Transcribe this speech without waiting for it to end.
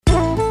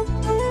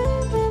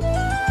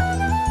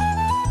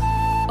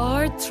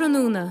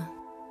Tráthnúna.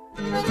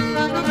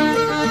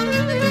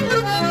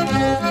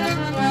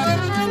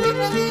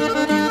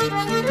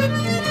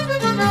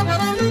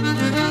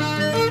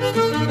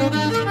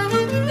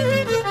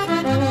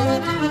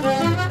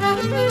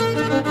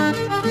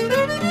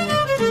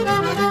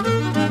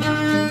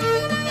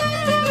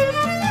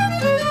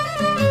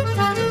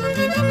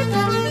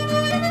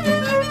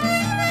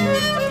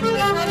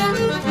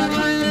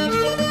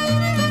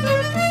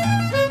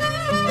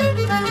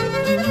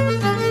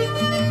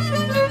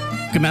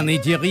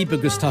 Gymani diarib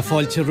agus tá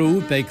fáilte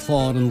rú beag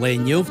chlár an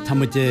léinneomh tá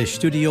mu de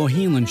studio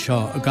hílan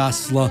seo a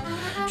gasla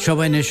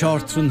seohaine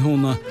seartran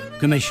húna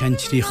go méid sin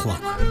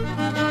tríchlach.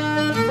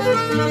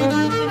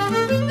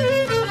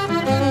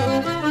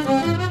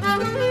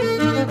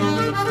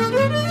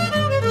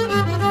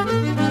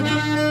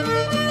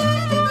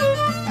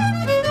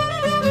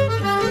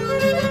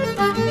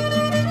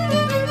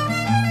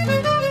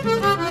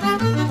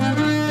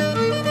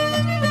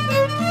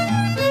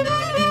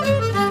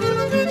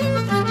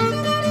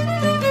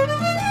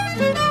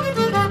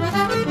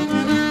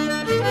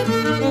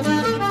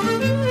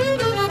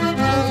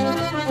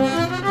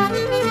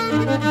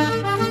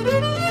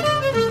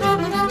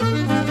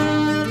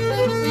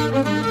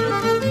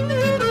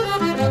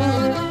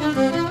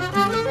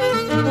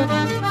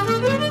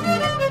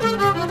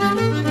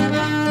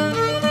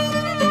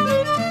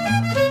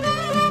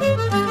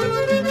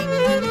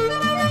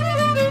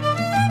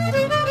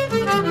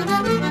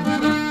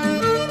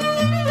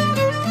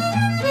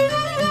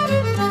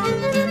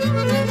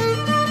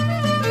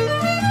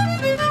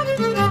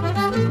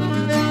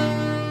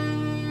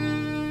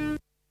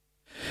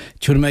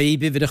 Tuair mé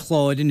ibe vid a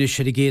chláirin is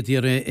sé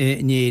géidir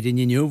néirin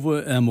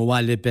inniuh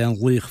mháile ben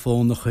luich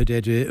fóna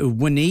chuir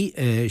bhaí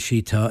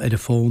sítá ar a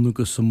fón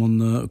agus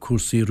mna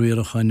cuasaí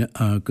ruirichan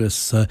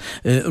agus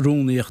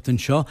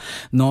rúnaíochtan seo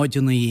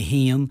náideanna í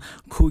hían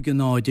cúgan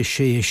náide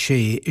sé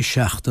i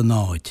seachta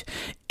náid.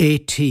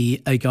 AT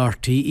ag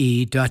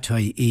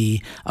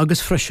RTE.ie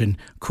agus freisin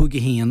cúga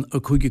hían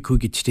a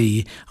cúga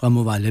tí a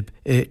mháileb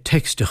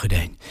textach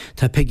dain.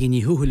 Tá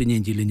peginní thuúlinn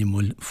indílinne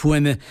múl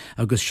fuime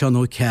agus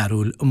seanó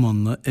cearúil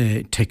mna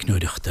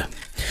technúireachta.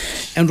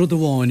 An rud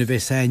amháin a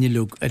bheith saine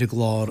lug ar a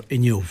glár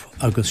inniuh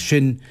agus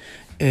sin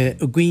a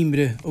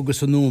gcuimre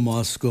agus an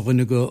nómás go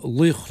rinne go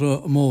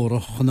luchra móra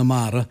chuna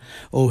mara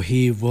ó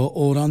híomh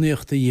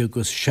óráníochta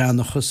agus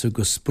seanachas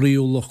agus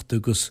spríúlacht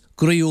agus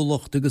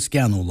gríúlacht agus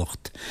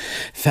geanúlacht.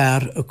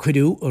 Fear a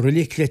cuiú a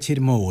rilicletir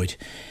móid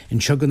in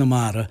segan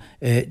mara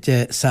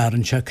de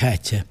saran se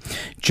caite.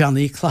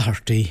 Johnny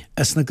Claharty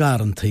as na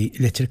garantaí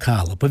letir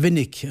cála. Ba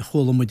vinnic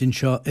cholamuidin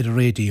seo ar a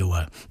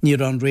rédioa.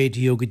 Níor an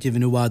rédio go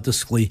divinú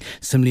dusclaí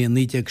sam líon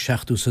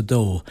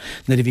 1962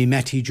 na bhí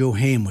Matty Joe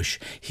Hamish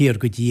hir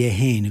go dí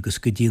héin agus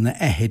go dtína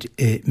ehead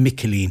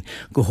Michelín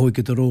go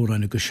hóigad a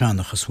róran agus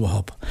seanachas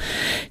wahab.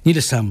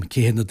 Níle sam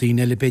cé na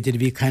dtíine le beidir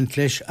bhí caint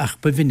leis ach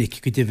ba vinnic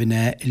go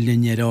divine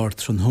linne ort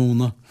tron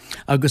hóna.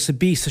 Agus a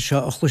bísa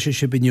seo a chluise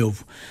se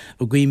biniuh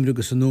a gcuimre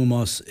agus an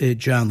nómás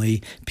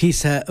Johnny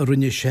písa a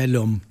rinne sé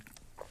lom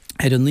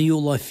ar an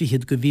níola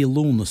fihiad go bhí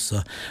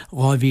lúnasa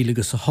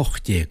ráhílagus a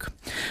 80.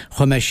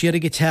 Chá mé siar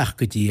go teach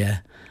go dí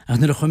ach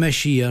nar a chu mé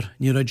siar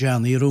ní a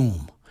Johnny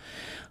Róm.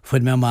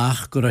 Fuid me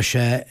amach gur a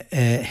sé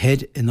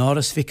head in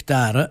áras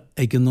Vicdára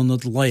ag an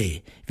nunad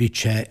lé hí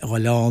sé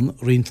gáileán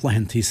riint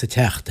lehantaí sa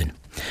teachtain.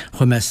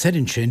 Chá me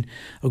serin sin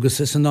agus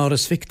is an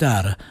áras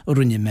Vicdára a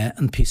rinne me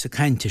an pí a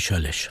cainte seo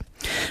leis.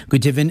 Go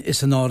divin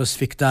is an áras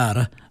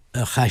Vicdára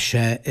cha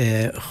sé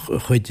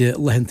chuid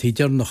lehantaí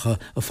dearnacha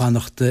a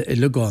fannachta i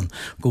legáin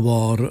go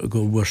bhhar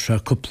go bhfuair se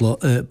cúpla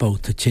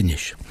báta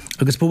tinis.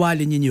 Agus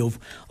bhhailinn inniuh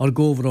ar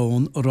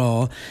ggóhrán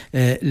rá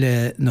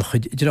le na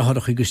chuid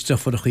dreathracha agus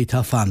strafarchaí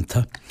tá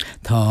fanta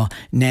tá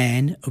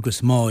Nain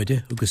agus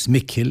Máide agus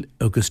Michael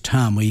agus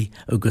Támaí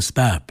agus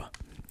Barb.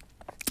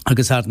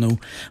 Agus arnú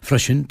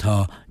freisin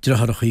tá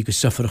dreathrachaí agus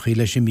strafarchaí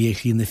leis sem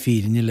méchlíí na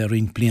fírinne le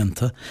roin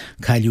blianta,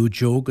 Cailú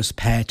Joe agus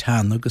Pat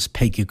Hanna agus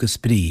Peggy agus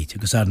Bríd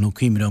agus arnú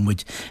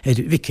cíimrámuid ar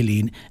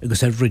Michelín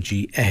agus ar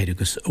Ridgy éir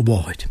agus a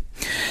bháid.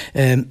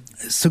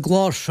 Sa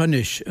glár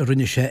seanis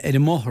rinne sé ar a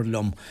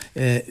mátharlam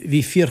hí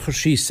fíorchar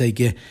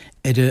síosaige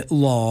ar a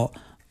lá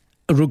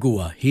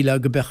rugua, híle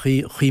go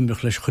bechaí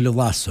chiimrach leis chuile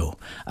lasó,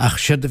 ach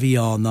siad a bhí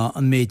anna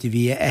an méide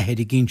bhí éir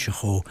i ginse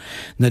cho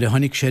nar a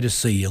tháinig sé a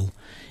síl,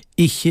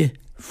 iche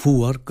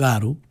fuar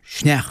garú,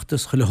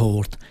 sneachtas chuile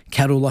hórt,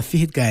 ceúla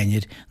fiad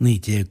gaiinir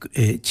 19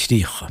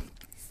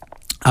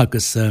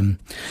 agus chun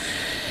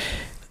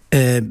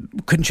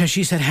sé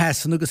síos ar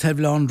heasan agus ar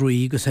bhláán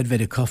ruí agus ar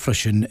bheidir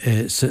freisin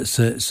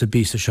sa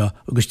bísa seo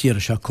agus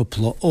tíar se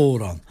cúpla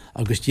órán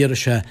agus tíar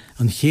se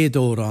an chéad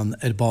órán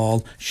ar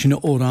báil sinna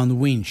órán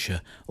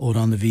bhainse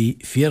órán a bhí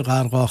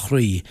fíorghárá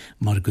chraí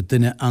mar go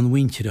duine an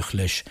bhainteirech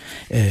leis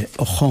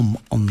a chum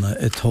an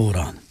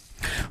tórán.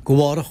 Go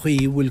bhhar a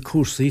chuí bhfuil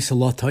cuasaí sa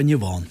látáine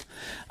bháin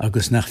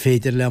agus nach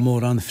féidir le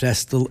mór an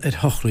freistal ar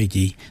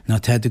thochraidí ná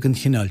teidir an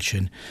chinál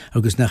sin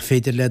agus nach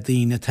féidir le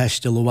daoine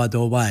teistil ó bhhaid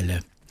ó bhaile.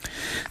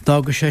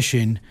 Dágus sé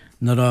sin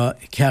nar a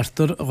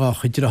ceartar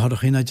ráchuidir a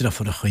thorchaí na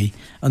dreafarachaí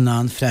a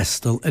ná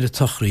freistal a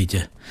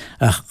tochríide.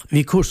 Ach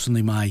bhí cuasan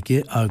í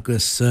maige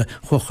agus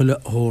chochaile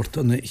hórt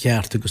an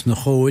cheart agus na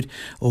chóid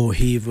ó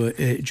híomh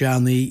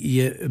Johnny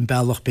an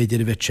bailach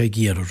beidir a bheith sé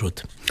géar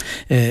rud.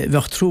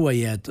 Bheith trú a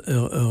iad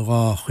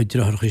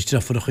ráchuidir a thorchaí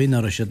dreafarachaí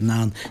nar a siad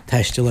ná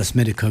teistil as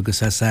America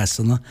agus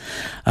as-asanna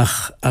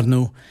ach ar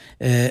nó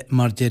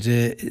mar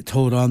dir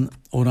tóran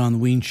órán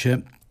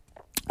winse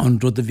an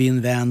rud a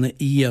bhíon bheanna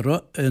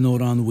íara an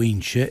órán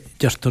winse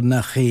deirtar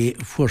na ché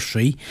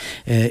fuorsaí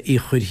í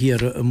chuir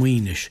hiara a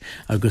muoinis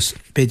agus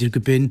beidir go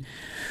bin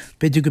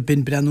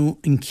brenn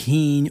an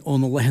cín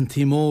ón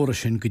lehantaí móra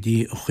sin go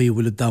dtí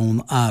chuomhfuil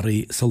dam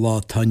áraí sa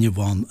lá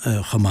tainneháin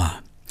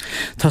chamá.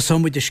 Tá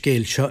sammuid a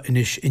scéil seo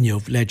inis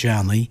inniuh le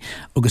Johnny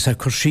agus a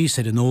chur síos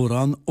ar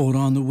an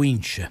órán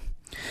winse.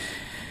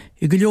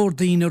 I go leor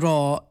daoine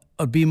rá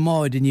ar bí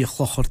máid in í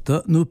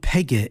chlocharta nó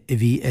peige a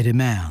bhí ar i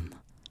meán.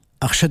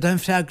 Ach sé den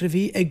freagra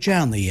bhí ag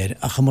Johnny ar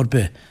a chamar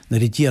be na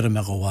i ddíra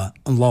me goha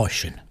an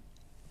láisin.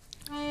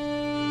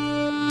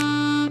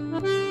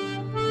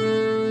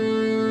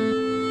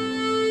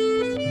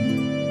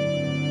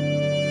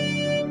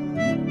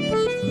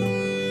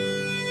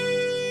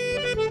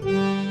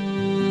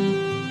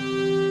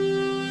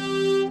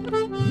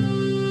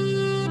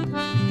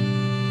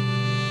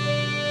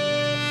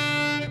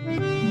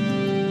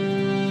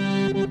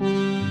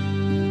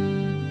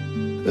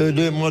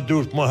 Le má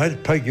dúirt má heil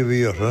peige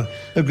bhíortha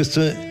agus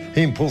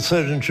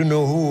impulséirin sin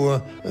ó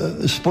thua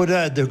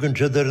sporáide gunn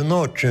sé ar an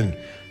áitsin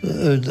a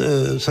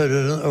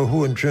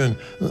thuann sin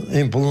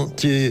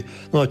impultí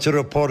náitir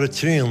a pára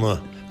trína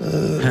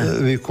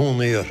bhí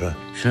cúnaíortha.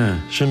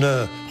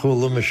 Sinna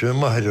chola me sé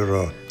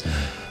maithirrá.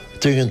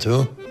 Tuigeann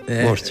tú?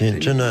 Martin,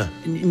 sinna.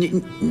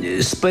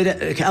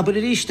 Aber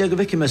ríiste go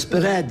bheice me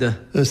sporáide?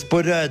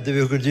 Sporáide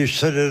bhí gur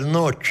dtí ar an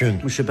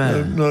áitsin.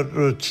 Nó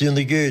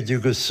tína géad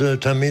agus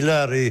tá mí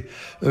learaí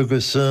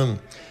agus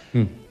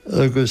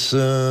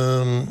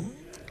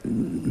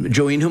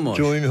Join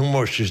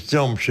humor is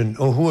dam sin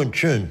ó thuan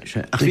sin.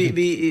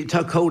 Bhí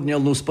tá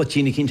códneal nó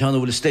spotína cinn tána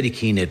bhfuil steiri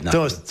cíinead na.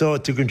 Tá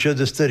tu gunn séad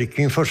a steiri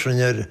cín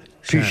farsan ar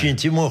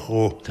písintí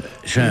mochó.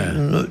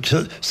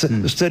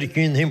 Steiri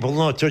cín himpel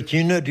nátar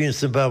tína dín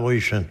sa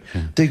bhhaid sin.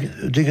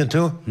 Digann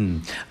tú?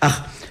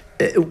 Ach,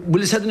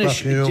 bhfuil is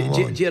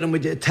déar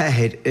muid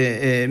taithir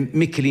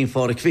Michelín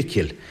fára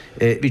cvicil.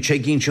 Bhí sé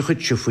ginn se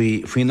chuite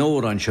faoin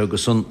órán seo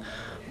agus an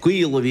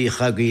Gwyl o fi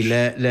chagaí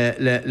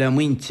le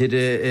mwyntir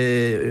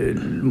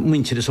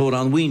is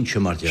órán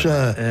wynse mar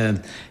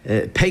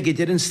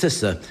Pegid yn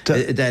stysa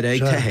dar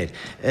ag teher.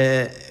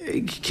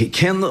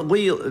 Ken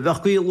fach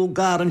gwyl o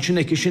gar yn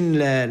sy'n eich sy'n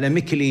le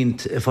Michelín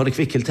ffordd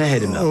ficil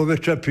teher yma? O, fe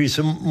tra pris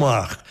yn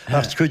mach.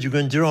 Ach, gwyd yw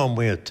gyn dram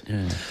wyt.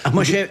 Ach,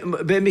 mae se,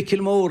 be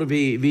Michel Mór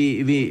fi,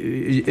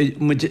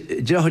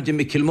 drahod y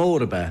Michel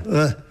Mór be?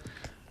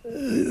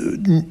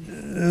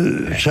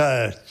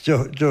 Sá,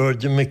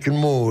 de Michael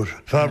Mór,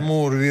 far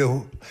mór vi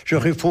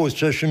seach I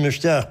fósta sin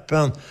isteach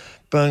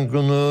ben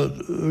gona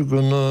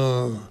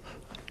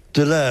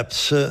de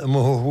leps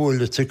mo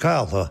hóla te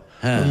cála.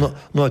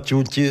 Ná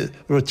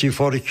tí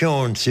far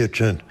ceán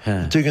sin.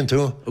 Tuigeann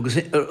tú? Agus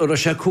ar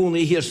sé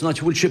cúnaí hir san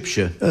náitiúil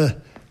sibse?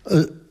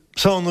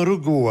 Sána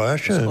rugúa,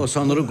 sin. Ó,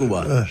 sána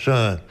rugúa.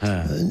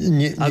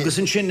 Agus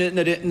an sin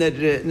na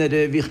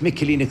bhíoch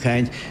Michelín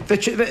caint.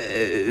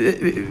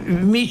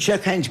 Mí se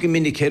caint go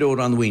minic ar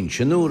órán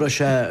winse, nuair a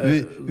se...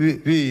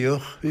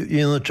 Bhíoch,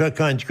 íana tre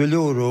caint go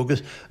leor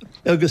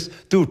agus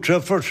dútra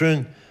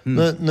farsin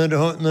na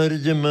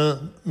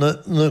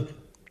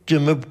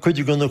Jimmy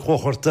could go na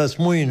chochartas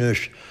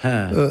muoinis.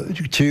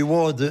 Tí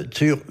bhád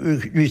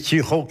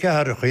tí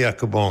chocearach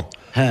Jacobán.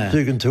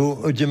 Tuigeann tú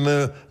a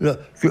Jimmy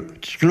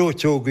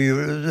glóteogaí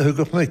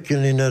thugah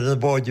Michelín ar na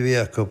báide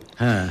Jacob.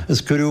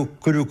 Is curú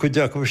go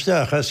Jacob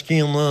isteach as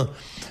cíanna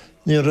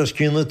ní as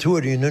cíanna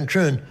túirín an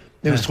trin.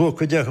 Agus thu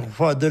go Jacob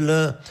fáidir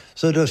le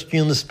sa as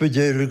cíanna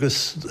spidéir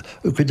agus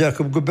go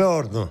Jacob go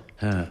bearna.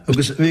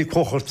 Agus bhí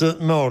chocharta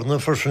mearna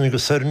farsin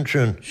agus sarin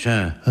trin.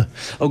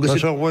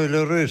 Agus a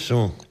bhile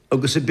réisún.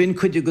 Agus a bin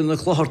chuide go na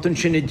chláhartan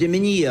sinna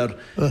diminíar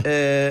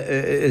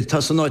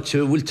tá san áit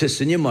bhfuil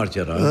tusa ní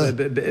marteara.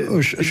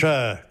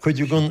 Se,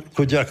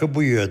 chuideach a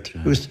buiad.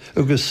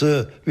 Agus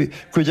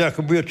chuideach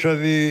a buiad tra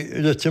bhí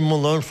le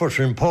timán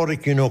farsin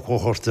páricín ó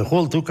chóharta.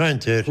 Chil tú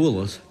caiintéir.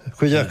 Chúlas.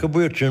 Chuideach a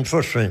buiad sin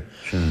farsin.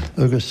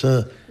 Agus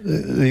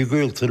bhí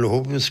gúilta le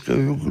hób,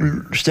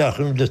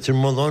 steacham le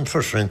timán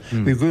farsin.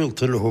 Bhí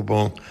gúilta le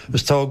hóbán.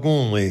 Gus tá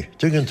gúnaí.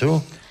 Tuigeann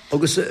tú?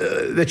 Agus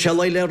bheit se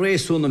leile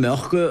rééisúna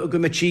meach go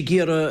me tí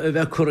géar a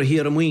bheith chur a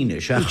hir a muoine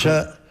se.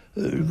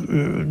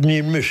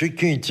 Ní me sé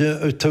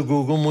cínte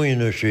tagú go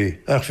muoine sí,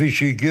 ach bhí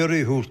sí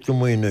géirí hút go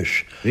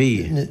muoines.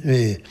 Bhí.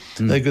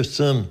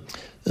 Agus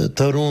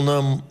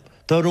tarúnam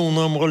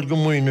gáil go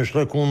muoines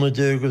leúna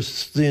dé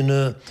agus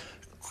tíine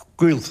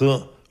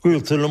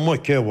gúilta le mo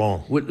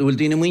ceháin. Bhfuil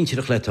dína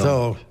muinteach le tá?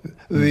 Tá.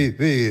 Bhí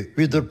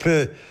idir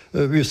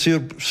bhí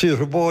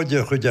sir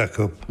báide chu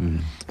Jacob.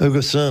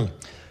 Agus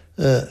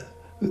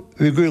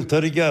vi gult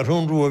ar gar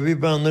hon ro vi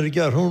ban ar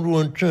gar hon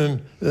ro tön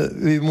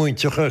vi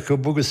muinte chaka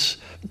bugus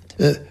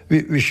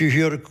vi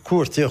hir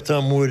cuairteocht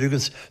am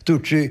mórigus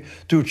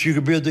dúchi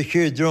go bead a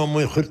chéadrá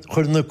mu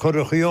churna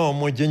chorachaá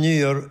mu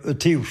deníar a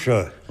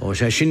tíbse. Ó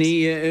sé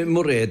sinní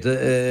moréad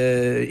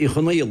I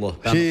chonaíile.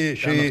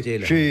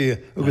 Sí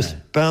agus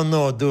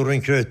bannáú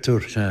an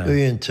créúr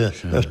aonanta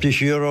as tí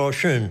sírá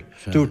sin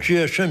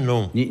dútí sin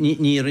nó.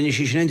 Ní rinne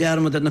sí sin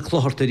dearmad na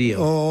chlóhartaí.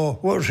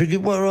 War sé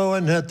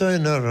bhráin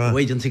hetáinar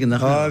Bhaidan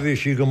nach bhí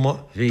si go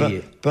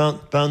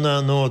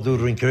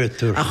bannáú an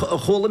créúr. A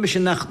chola me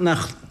sin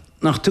nach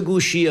tugú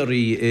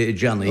siarí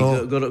Johnny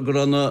gur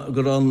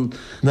an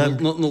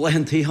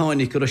lehantaí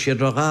háinnig gur sé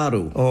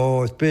ragáú.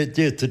 Ó be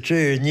dé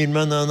sé ní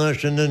man an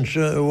sin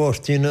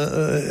bhtína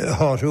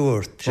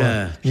háúirt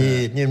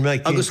ní me.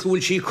 Agus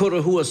bhfuil sí chur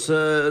a thuas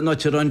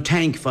náitir an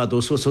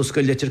tankfadú so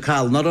go letir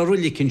cáil nar a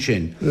rulicinn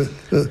sin.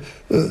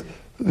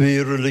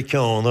 Bhí le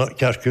ceánna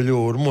cearca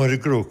leor mar a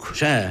grúch. Tu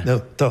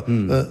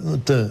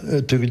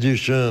go dtí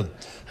se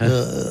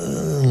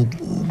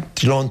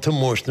Tílánta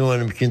mós nó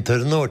anm cinn tar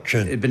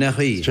náin.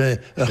 Binachaí.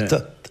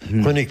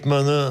 Chunig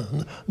mana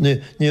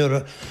ní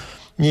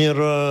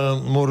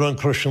mór an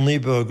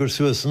croisianíbe gur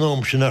suas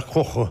nám sin nach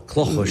chocha.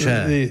 Clocha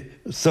sé. Bhí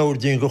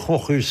saoirdín go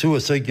chochair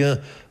suas ag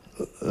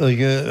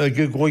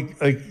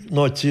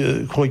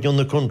chuig an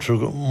na contra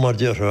mar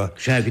deartha.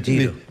 Se go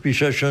tíú. Bhí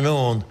sé sin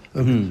an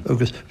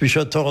agus bhí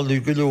sé tálaí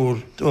go leor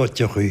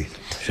áitechaí.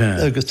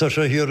 Agus tá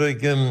sé hir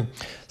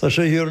Tá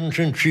sé hir an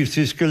sin tríí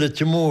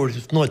skeilete mór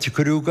náte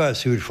choú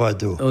gasúr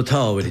fadú. Ó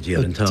táhfuil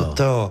díaran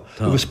tá.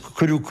 Agus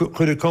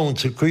chuir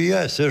council chuí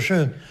ar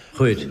sin.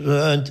 Chuid.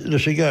 Le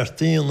sé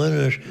gartííon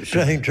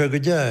réhinn tre go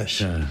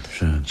deis.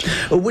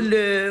 Ó bhfuil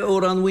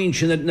ó an bhain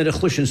sin na a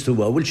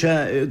chluisinsúba, bhfuil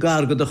se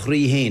gargad a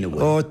chrí héana bhfuil.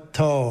 Ó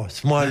tá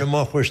smáile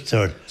má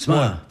chuisteir.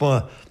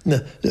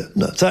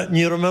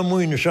 Ní me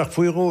muoine seach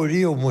faoi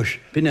ggóirí ó muis.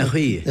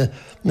 Binachaí.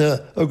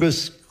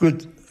 Agus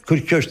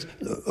chuceist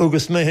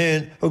agus mé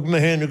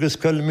héin agus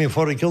chuil mí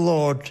for go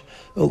lád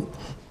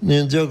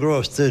níon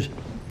deagrásteir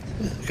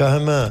cha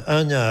me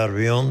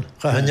anearbhíon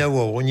cha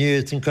neamhá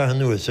níon cha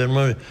nuas ar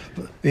mar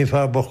hín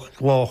fábach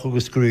gláach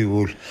agus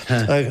scríúil.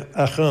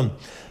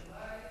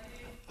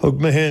 Thug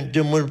mé héin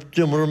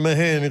dimar mé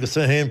héin agus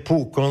a héin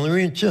púcán a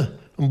víte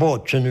an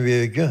bád sin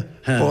bhéige,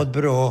 bád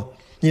brá,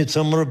 níd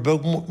samar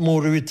beg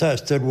mór a bhí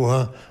teistar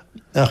butha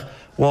ach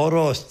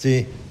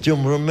Bhráistí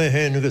dimra mé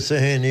héin agus a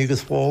héine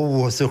agus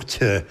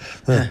fáhúachte.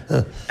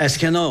 Es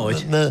cen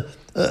áid?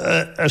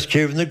 As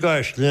céimh na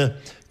gaiisle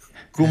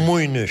go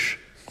muoinis.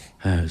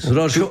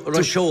 Rá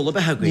seola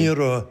bethagaí? Ní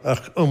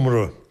ach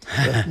umra.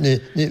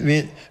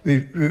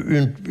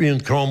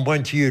 Bhíon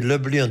crombaintíí le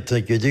blianta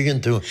go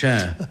ddigann tú.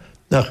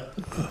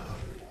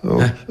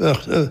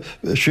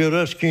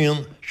 Siras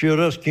cían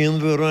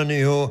bhí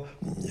ranníó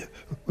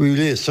bhí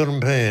léar an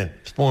péin.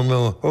 Spáin me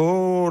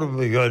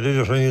bhí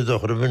gaiidir san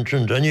dochar bhain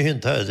sin daine hinn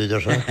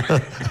taidir san.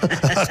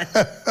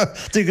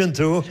 Tugann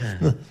tú.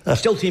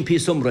 Steiltíon pí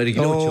somraid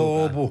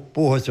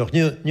bóhaiteach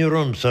ní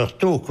ramsach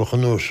tócach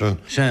an nósan.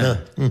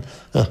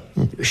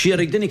 Siar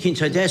ag duine cinn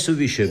deú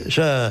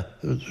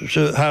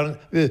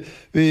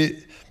bhí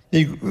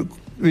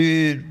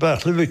Bhí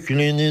bachla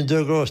bhiclíon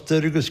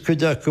derásteir agus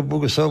chuideacha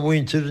bugus a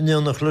bhaintear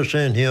neannach le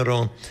sé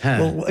hiarrán.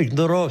 Ag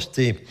na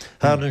rástaí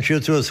háann siú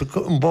tú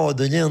an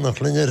bád a neannach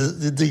le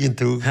digann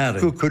tú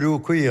chu choú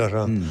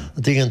chuíarrán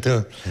digann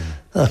tú.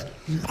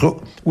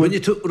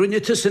 Runne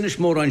tusan is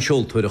mór an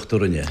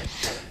seoltúireachta runne.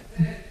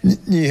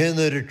 Ní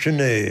héanaar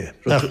sinné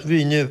nach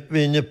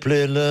bhíine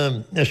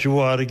pléile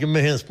bhhaige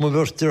mé hés má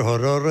bhirtir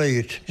thar á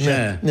réid.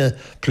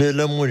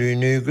 Pléile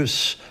muíine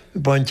agus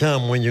baint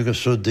teamhain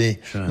agus sudaí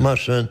mar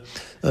sin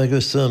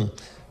agus ní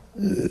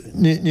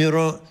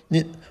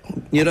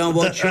an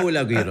bhád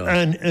seola go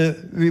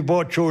bhí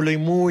bád seola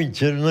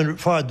múinte na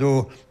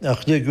fadú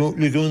ach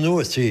ligú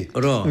nuasaí.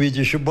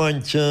 Bhíidir se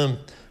baint siad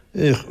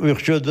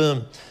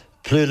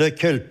pléile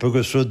celp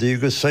agus rudaí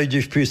agus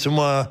saidir pí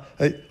má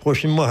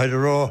chusin maithir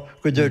rá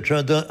go déir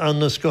tre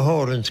annas go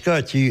hárann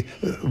scatí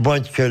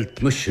baint celp.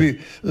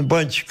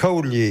 Baint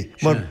cálaí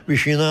mar bhí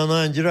sin an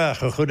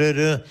andracha chur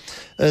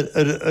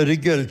ar i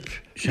gelp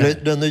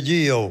lena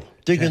díá.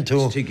 Digann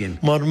tú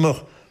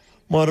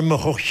mar me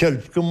chu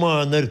cheilp go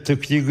máin ar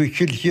tutí go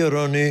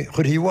chiilchéarránaí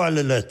chur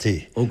híháile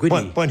letaí.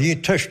 Ban hí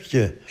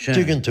teiste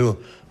digann tú.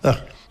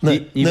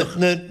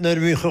 Nar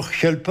bhí chu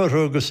cheilpar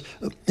agus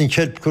in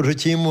cheilp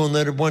chutímún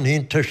ar bhain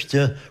hín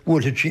teiste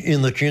bhil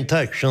ina tín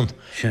teicsin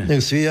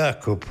agus bhí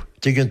Jacob.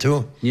 Digann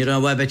tú? Ní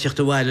an bhhaid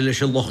teachta bhile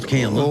leis an locht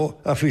céan. Ó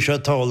a bhí sé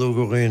táú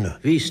go réine.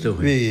 Vístú?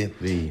 Bhí.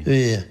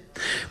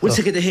 Bhfuil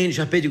sa go a héin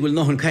se beidir bhfuil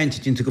nach an caiinte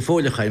dínta go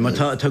fáilechaid, mar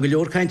tá go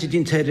leor caiinte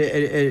dínta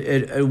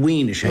ar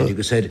bhaoine sé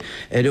agus ar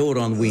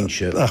órán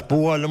bhaoinse. Ach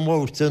bháil an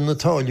mórt na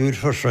táiliúr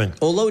farsain.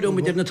 Ó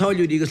láidir na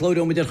táiliúí agus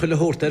láidir chuile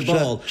hórt ar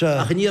báil.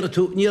 Ach níar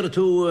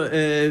tú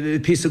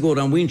pí agó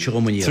an bhaoinse go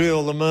maní.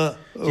 Tríola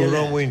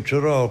ran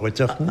winter ágat.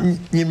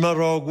 Ní mar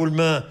ágúil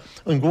me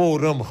an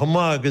ggóram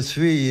chamágus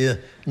fi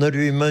na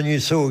rú me ní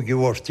sógi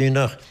wartí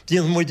nach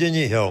dín mu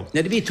déní he.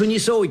 Na bhí tú ní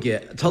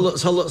sóige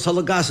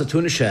sal gasa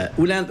túna sé.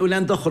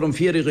 Ulen dochar an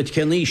fírigat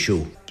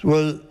ceníisiú.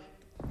 Well,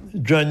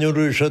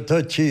 January se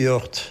tá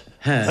tíocht.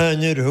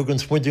 Einir thugann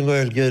smuiding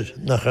gáilgéir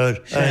nach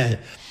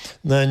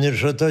Nainir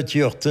se tá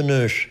tíocht an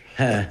nuis.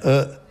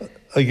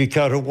 Ag I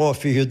cear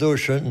bháfií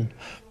dúsin,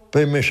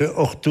 be me se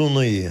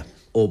 8únaí.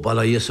 Ó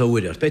balla is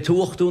óidir. Be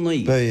tú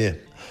 8únaí? Be.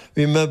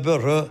 Bhí me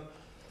berra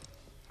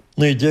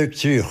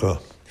 93.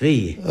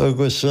 Bhí.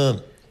 Agus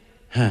an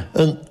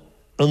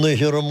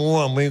éhir am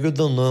mhaí go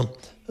donna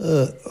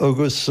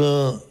agus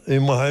I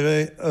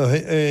maithir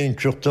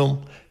éonseachtam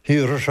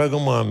híra se go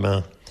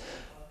máime.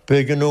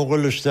 Be an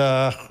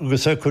ógalisteach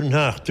agus a chun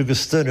hecht agus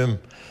stim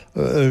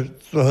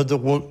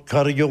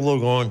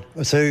cargeológáin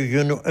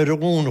ar a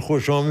gúna chu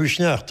seán bhí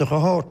sneachta a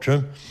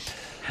háte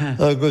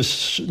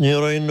agus ní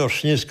raon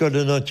norsníos go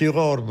na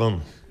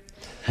tíában.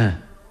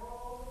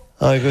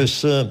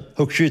 Agus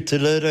thug siite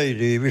le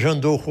réirí, bhí an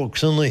dóchog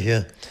san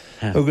ihe,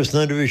 agus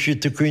na bhí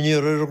siite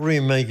cuiníar ar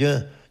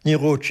rimeige ní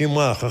rótí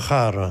mácha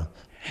chara,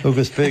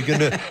 agus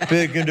began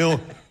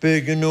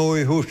nó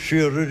I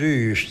húsíar a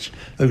ríist,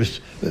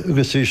 agus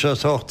í se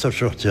táachtar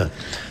seachta.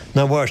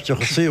 Na bhaisteach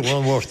a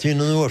síháin bhhartíí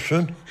an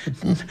nuairsin.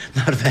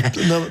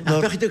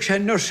 Bechiú sé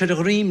nurs ar a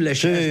rím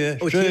leis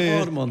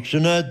ómán.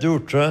 Sinna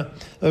dútra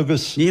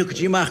agus Ní go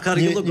dtíach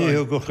ní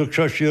go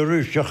chuí a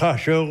rúis a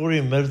chaise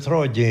rím ar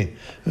ráidí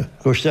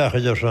go steach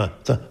idir se.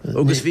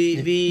 Agus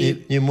bhí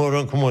ní mór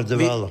an cumá de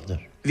bhheachtar.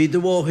 Bhí do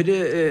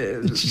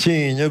bháide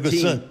Sí,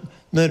 agus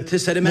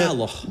tus ar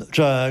meach.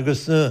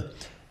 agus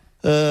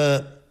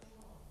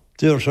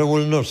Díor se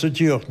bhfuil nó sa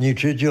tíocht ní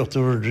sé tíocht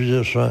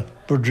bhir se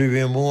budrí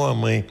bhí mó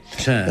mé.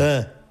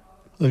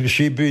 Agus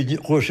sí bu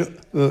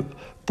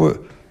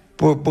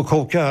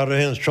cócear a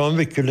hen Seán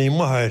Vickelí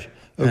maithir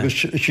agus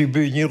sí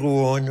bíd ní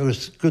ruáin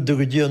agus go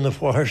go díanana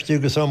fáthirtí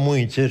agus an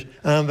muintir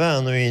an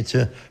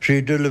bheanhainte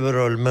sí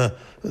duliberáil me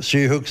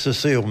sí thug sa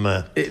síl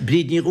me.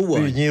 Bríd ní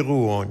ruáin? Bríd ní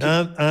ruáin.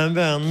 An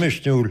bhean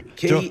misnúil.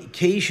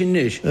 Cé sin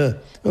níos?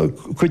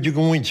 Cuide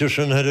go muintir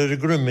sin ar a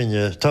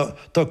grumine, tá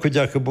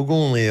chuideach a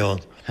bagónaíán.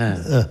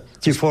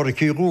 Tí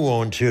fáraí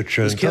rúáin tíir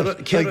sin.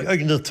 Ag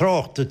na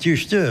tráchta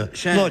tíiste,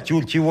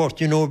 náitiúil tí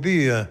bhhartí nó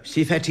bí.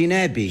 Sí fetí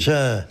nebí?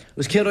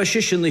 Gus cear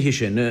sin na hí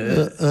sin?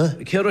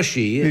 Cear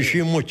sí? Bhí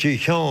sí mutí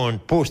cheán,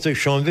 pósta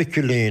Seán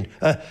Vickelín.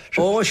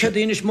 Ó, sé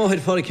daoine máthir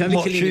fára cean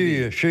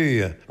Vickelín?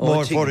 Sí,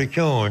 mar fára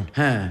ceán.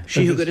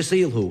 Síú go a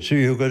sílthú?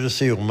 Síú go a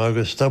síl,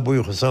 agus tá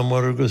bucha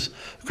samar agus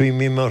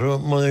chuimí mar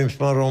am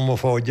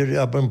fáidir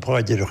ab an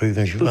páidir a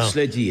chugann si bhean.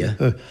 Sledí,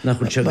 nach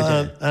chun se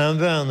an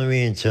bhean a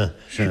bhíonte.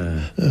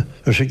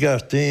 sé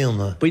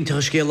gartííanana. Buinte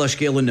a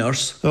scéla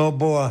nurs? Á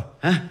bua.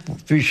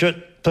 Bhí sé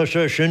tá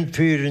sé sin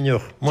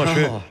fírinneoch mar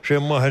sé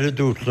maithir a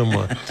dútla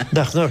mar.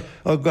 Dachnar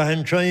a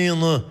gahan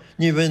treíanana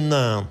ní bhíon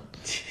ná.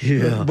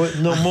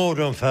 nó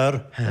mór an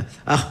fear.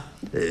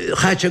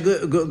 Chaite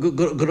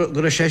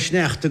gur sé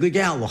sneachta go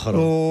gealachar.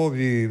 Ó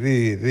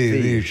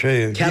bhí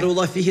sé. Ceú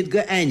le fihiad go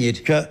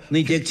ainiid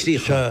ní déag trí.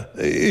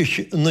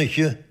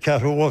 Nuiche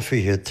ceú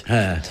fihiad.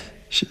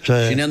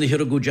 Sin enna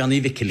hir a go Johnny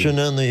Vickelí. Sin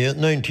enna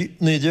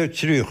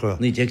 93.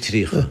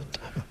 93.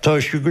 Tá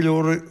go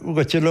leor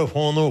go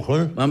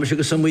teleónóchain. Má se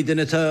go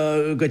samíidirna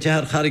go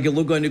tear charige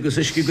lugáin agus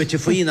isci go te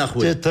faoí nach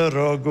chuil.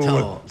 Térá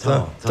go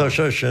tá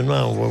sé sin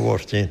má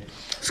bhhartíín.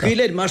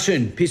 Scuileid mar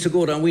sin, pí a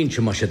ggó an bhaintse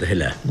mar se a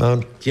heile.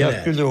 go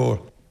leor.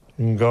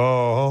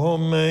 Gá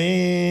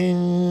mé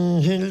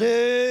sin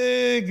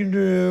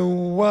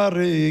léagú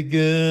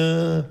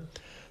warige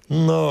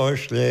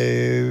nás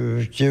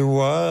léh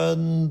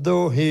tíháin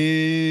do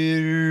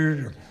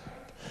hir.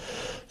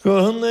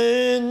 Go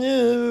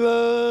naine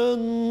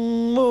bhean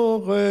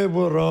mó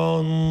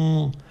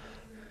ébrán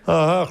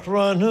ach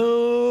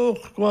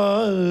ranúch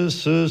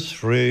glas is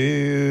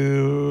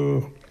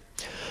fríú.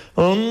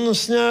 An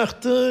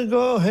sneachta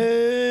go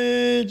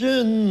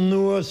héidir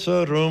nuas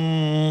a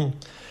rum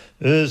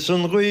is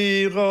an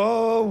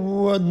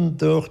ghuiáhain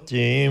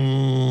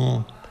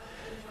dochtíim.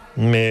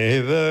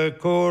 Mé bheith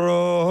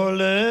chorá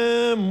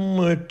le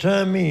mu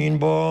tamín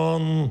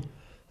bán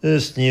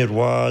is níor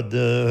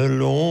bháda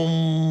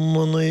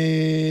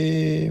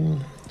lomanaí.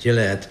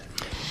 Gilead.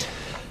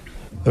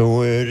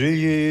 Bhuiir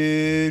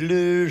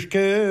dhéiles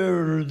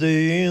céir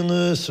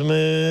daonas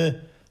mé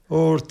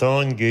ór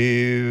tá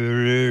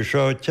gíomhre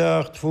seo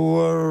teacht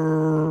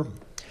fuair.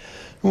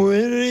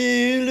 Bhuiir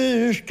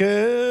dhéiles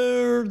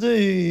céir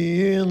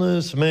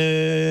daonas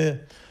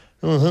mé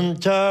an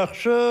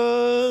teach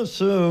se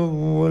sa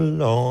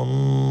bhfuilán.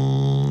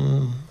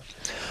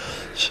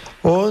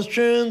 Os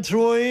sin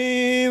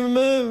troim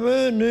me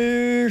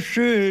bhenú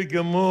si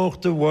go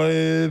mócht a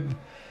bhaib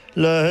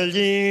le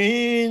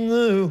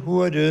lína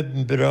huidir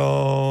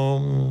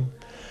brám.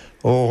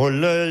 Ó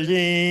le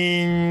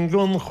lín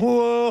gon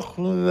chuach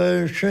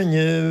bheith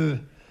sinneamh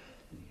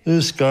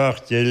is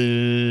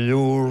gachtil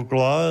úr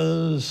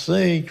glas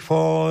ag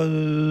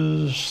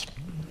fáils.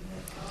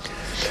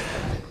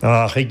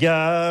 Ach I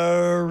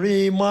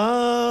gari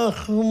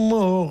mach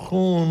mo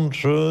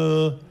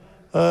chuntre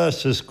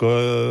as is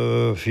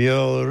go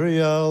fiel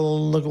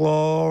real na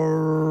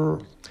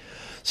glor.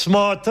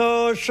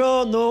 Smata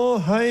sha no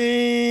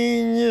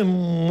hain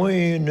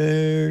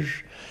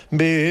muinish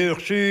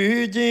Bech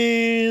si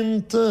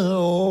dinte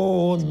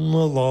on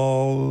na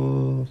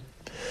law.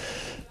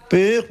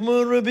 Bech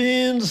mar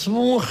bins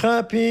mo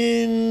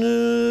chapin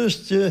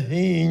ste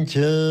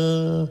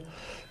hintje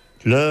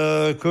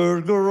Le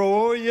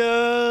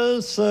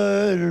kurgoroya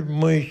ser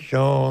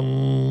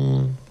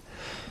michan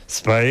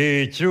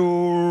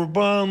Spaitur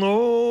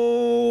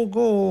bano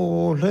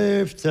go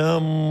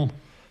leftam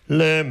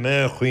Le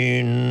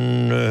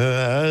mechin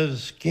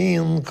as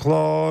kin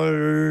klar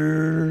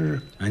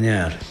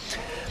Anjar.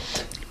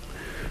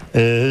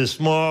 Is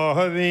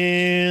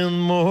Marvin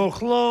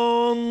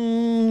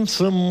Mochlan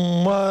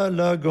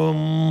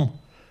Samalagum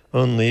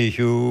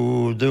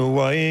Unihu de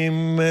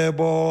Waim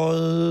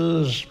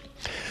Boz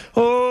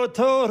O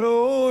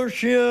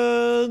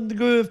Taroshiad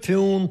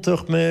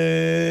Gufuntach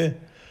me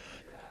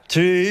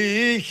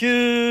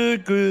Triche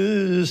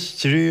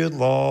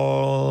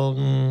Gustrilon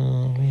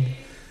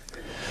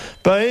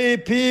By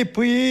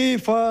Pipi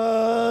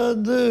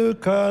Fad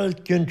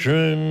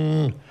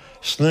Kalkentrin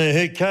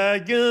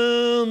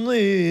Snehkagen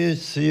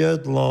is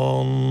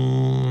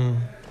Yadlon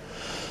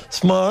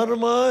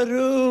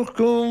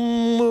Smarmarukum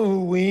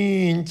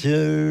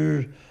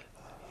winter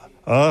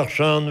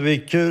Achan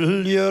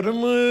Vikkel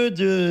Yermud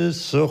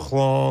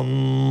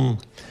Suchlan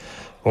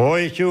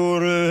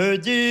Oichur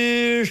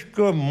Dish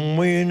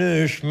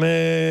Gumwinish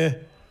me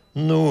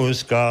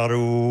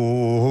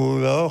Nuskaru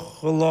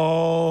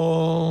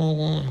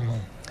Achlan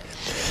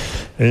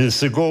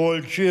Is a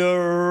gold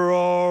chair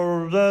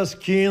or the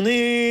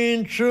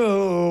skinny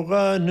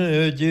chogan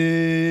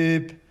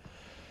deep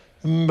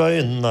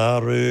by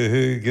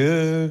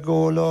Narige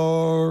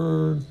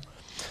Golard.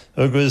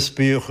 A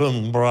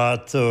guspichen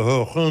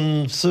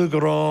bratochen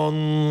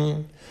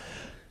segron.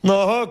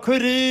 Na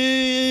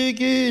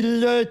kurigi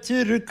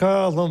letter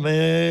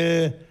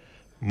kalame.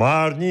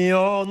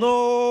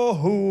 Marniano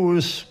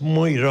hus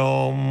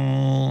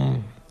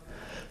muiram.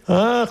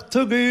 Ach,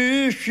 tu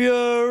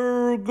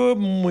gysjer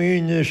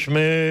gumwinish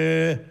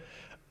me,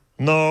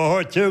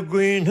 na te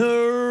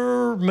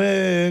gwinher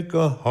meg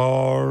a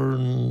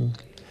harn.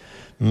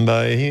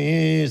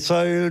 By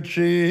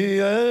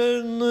seiltje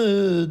en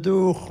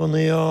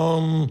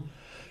duchnian,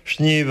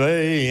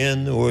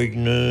 Sniveien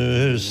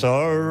Ugnus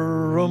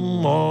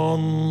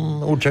Arman.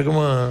 Check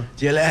ma.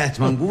 Dialet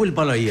man gúil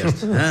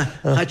balaiert.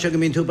 Ha check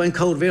min tu bain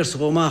kaur vers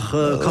go mach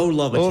kaur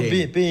lagat. O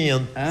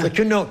bien.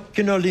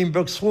 Kunna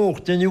Limburg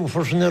swocht den ju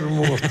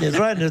forsnermocht. Det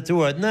räna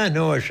tu at nej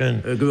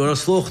notion. Gwar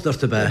slocht der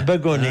te ba.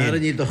 Begonin.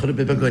 Ni doch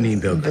be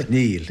begonin Limburg.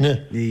 Niel.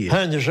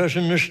 Hanne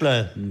sjøn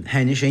nusla.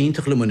 Hanne sé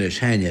intig lumunus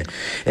hanne.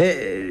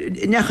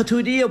 Nach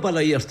tu die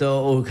balaiert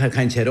o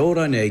kan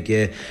terrora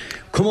nek.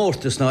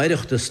 Komortus na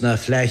erichtus na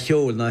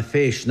fleichol na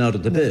fees na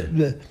de be.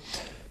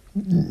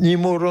 Ni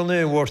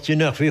morane wordt je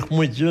nach ik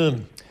moet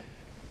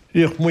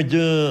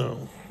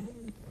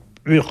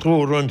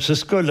horen se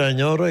skolan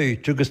ja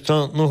rej tu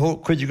gestant no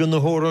kun je no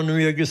horen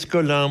wie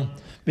geskolan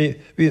vi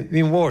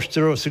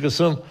varster och så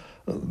som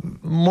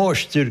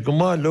måste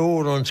gamla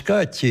horen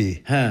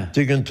skatti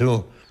tygen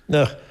tu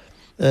nach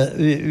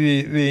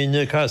vi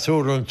ne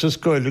kasoren så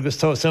skulle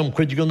gesta sam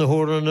kun je no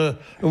horen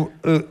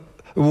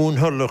Woon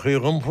hullig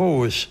hier om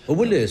poos. O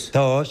willis?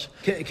 Taas.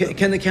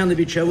 Ken de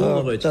bit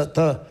chawolrit?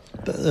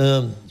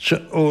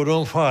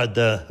 Oron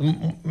fada.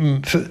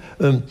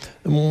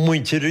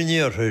 Moet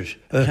reneerhus.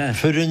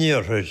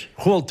 Verreneerhus.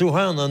 Goal to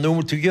hana, no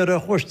moet gera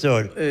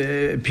hostel.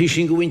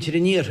 Pishing go into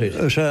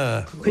reneerhus.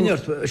 Sa.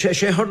 Kunjart,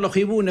 she hullig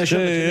hier woon. Sa.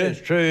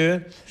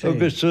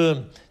 Agus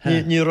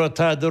ni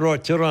rotade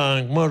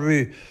roterang, maar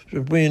we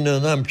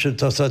een amtje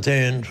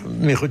tasateen.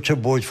 Mi goed je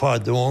boy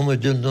fada on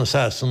de no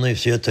sassen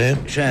is jeteen.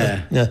 Sa.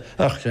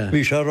 Ach,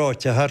 wie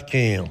charotje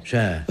harkeen.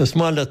 Sa.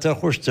 Smala ta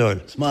hostel.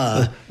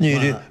 Sma.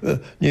 Ni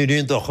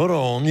in de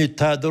grond, niet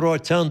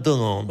taderot aan de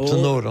hand, te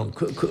noorden.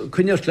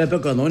 Kun je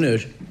slepen gaan,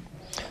 hoor?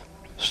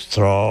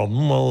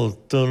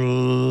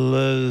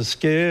 Strammeltele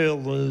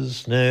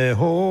skeles ne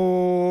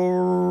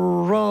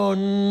horan,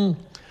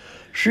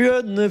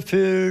 Sjødne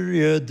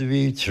fyrjed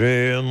vi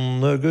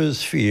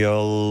treneges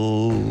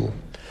fjell.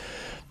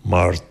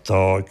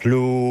 Marta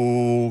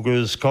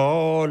kloges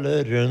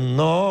kaleren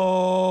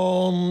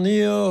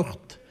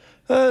anjørt,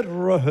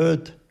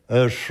 Errahød,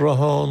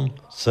 Ersrahan,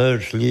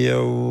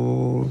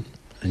 Sersliau.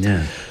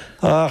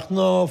 Ach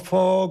na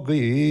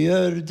fagi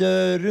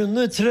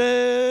derne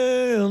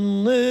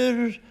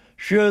trener,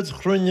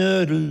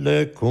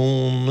 Sjødgrunner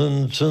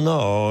konen sin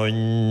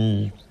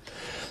an.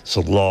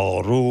 Så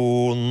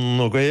larun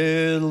og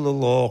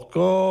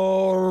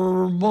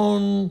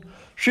elakarbon,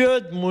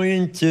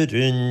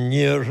 Sjødmunterin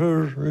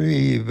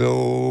i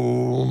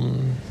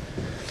vån.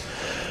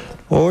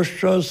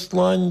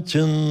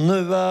 Årsaslanten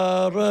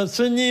være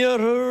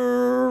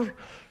senjerer,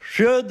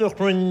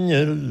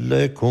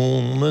 Sjødgrunner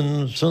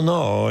konen sin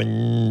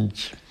an.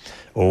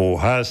 ó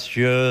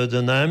hasisiad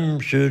an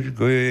amsir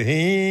go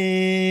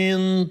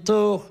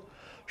héintach,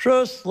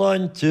 Sjös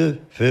lantje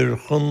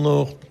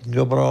firchanocht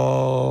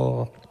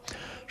gebra.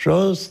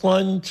 Sjös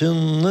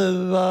lantjen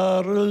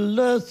var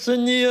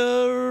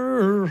lesenjer,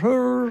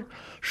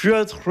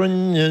 Sjöt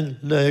grunje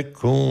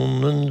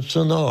lekonen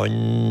sen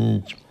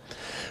ant.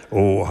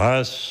 O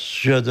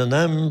hasje den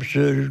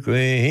amsir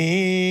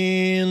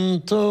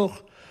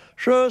gweintach,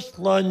 Sjös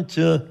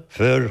lantje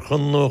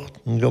firchanocht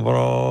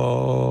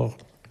gebra.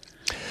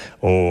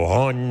 O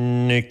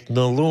hannig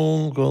na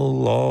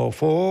lungel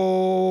af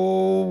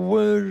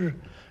over,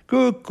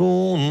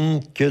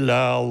 Gukun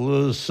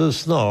gelales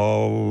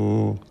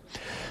snaw.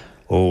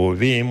 O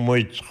vi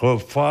moet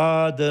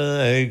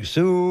gefade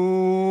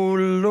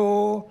exulo,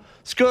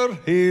 Skar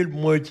heel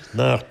moet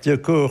nach de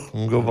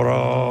kuchen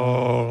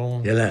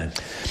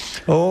gebracht.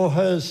 O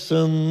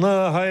hessen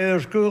na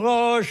heiers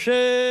garage,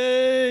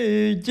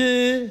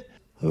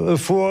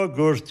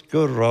 Voorgurt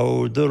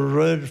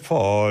gerouder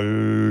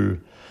fall.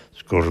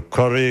 Skor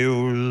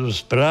karius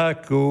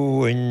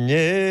spraku in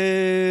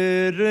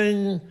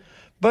neren,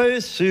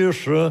 Bij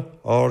Siersche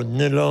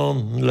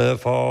Ornelan le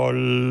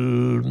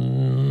fall.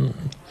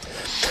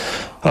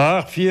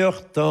 Ach,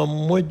 viecht am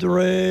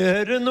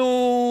moedreren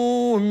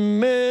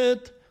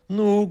met,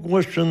 Nu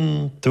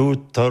gwischen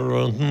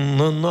toeteren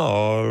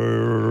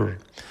naar.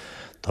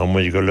 Dan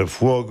moet je le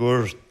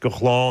voorgurst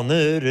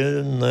geklaner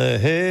in de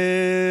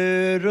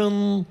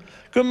heren,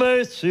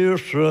 Gemeet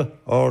Siersche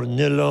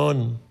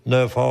Ornelan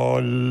le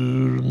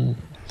fall.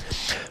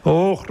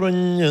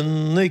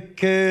 Ochrenjen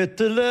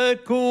ketele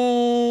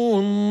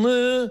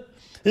koene,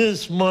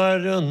 Is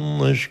maar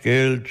een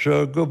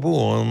scheeltje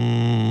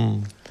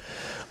geboren.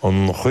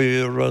 An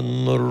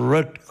churen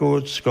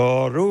redgoed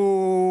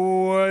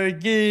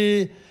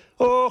skaroegi,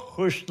 Och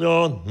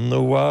uslan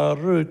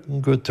waren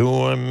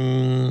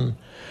getoem.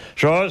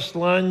 Sjas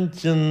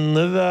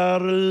landjen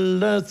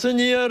waren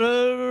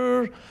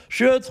senjerer,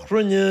 Sjöt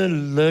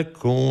grunjelle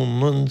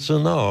konen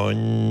sen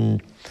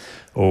an.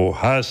 O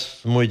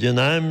has moet je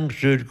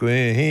amsir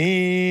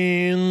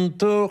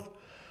gweintach,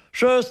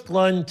 Sjöst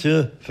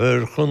landje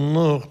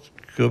vergenocht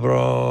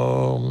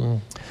gebra.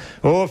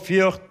 O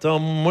fjocht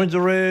am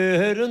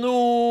moedreren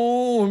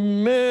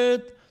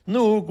met,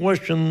 Nu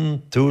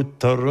gwischen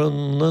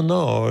toeteren en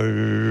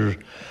ar.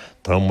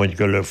 Dan moet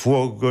je le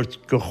voorgurt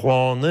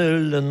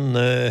gechwanel en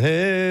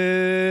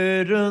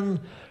heren,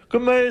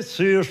 Gemeet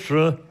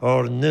Siersche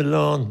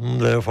Ornelan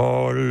le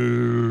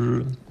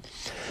fall.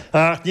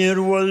 Ach, nier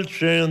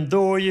wolchen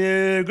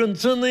dojegen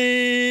sen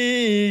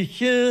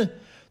iche,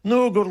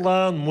 Nu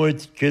gerlaan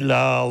moet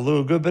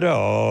gelalu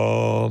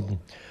gebra.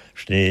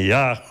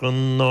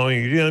 Sneejachen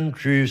neurien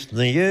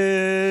tjusne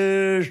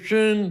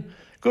jeschen,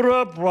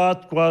 Grab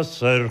wat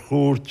was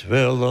goed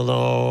willen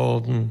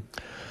aan.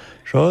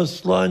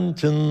 Sjös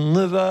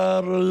lantjen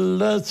waren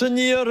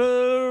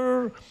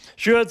lesenjerer,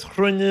 Sjöt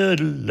grunje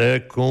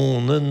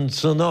lekonen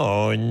sen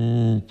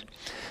aan.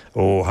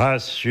 O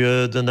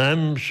hasje den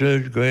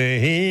amsir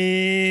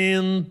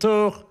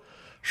gweintach,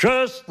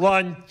 Sjös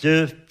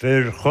lantje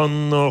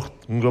vergenocht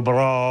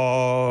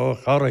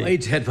gebracht.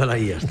 Eid het wel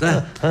hier,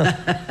 da?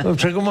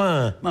 Zeg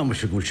maar. Maar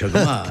moest je goed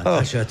zeggen, maar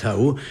als je het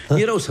houdt.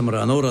 Hier ook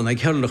samen oren, ik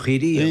herlijk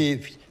hier.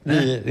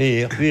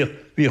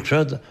 Wie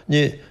gezegd,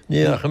 nee,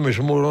 ach, mis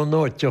moeder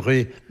nooit,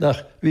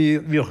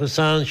 wie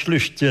gestaan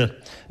slustje,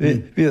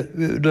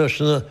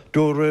 dus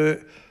door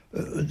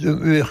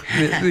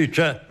wie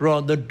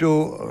rather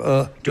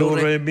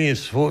door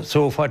mis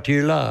zo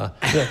fatila.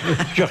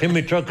 Zeg je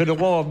met zakken de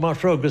wal, maar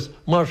zorgens,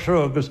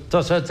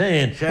 dat is het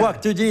een.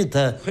 Wat doe je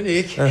dat?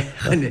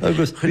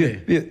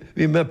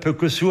 Wie met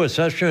percussie, dat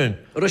is schön.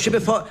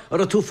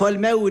 Or tu fall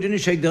mewd in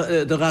sig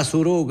de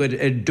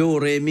gasorógad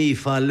dore mi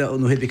fall og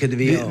nu heb ik det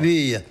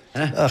vi.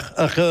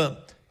 Ach,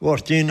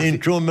 vart in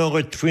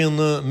trommet tvin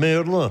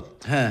merla.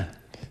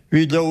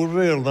 Vi dår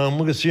väl där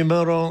man ser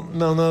mer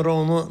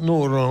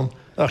norran.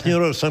 Ach, ni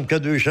rör som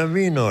kan du som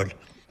vinal.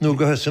 Nu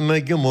går det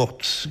med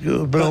gemokt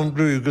brown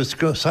bruges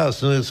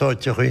sassen så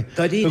att jag.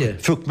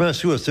 Fuck med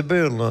så så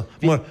börna.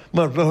 Men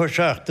vi har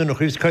schakten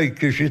och is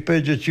kajkis is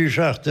bättre till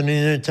schakten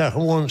i en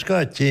tahon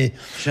skatti.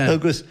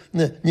 August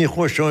ni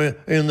hoschö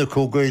en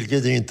kogel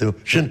gedinto.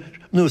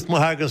 Nu ska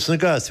man ha sån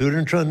gas hur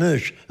en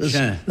trannus.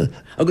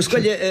 August ska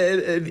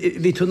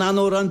vi tona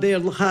noran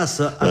berl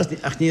khassa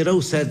ach ni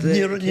rosad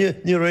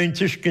ni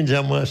reintisken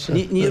jamas.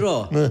 Ni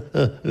ro.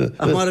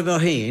 Amar vi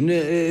hen.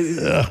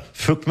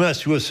 Fuck med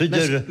så så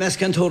där. Men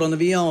ska toran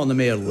vi ana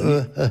mer.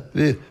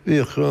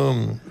 Vi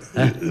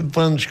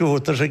vanska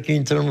hotar sig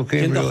inte om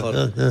kan.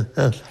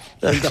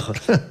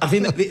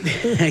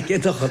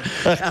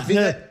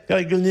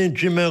 Jag vill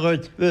inte mer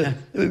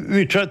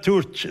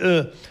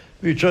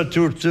vi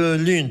tratort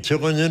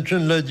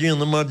linterren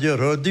ledjen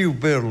madjera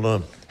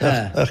diuberla.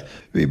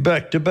 Vi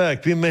back to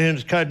back vi med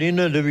hennes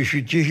kardina där vi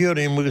sitter här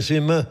i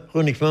magasin med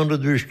hon fick från det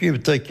vi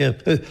skrivit att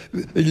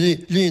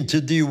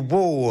linter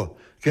diubo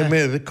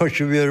mé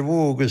cosisi bhíar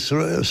bhógus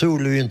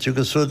súlaíonn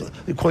agus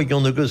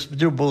chuigeann agus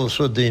dúbal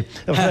sodí.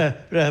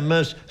 Ra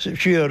me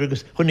siar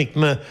agus chunig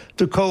me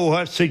do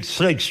cóhart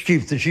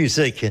stífta sí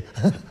seice.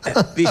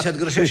 Bhí sé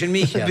gur sé sin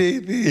mícha?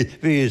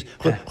 Bhí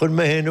chun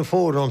mé héanana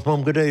fórán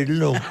mám go réidir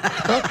lom.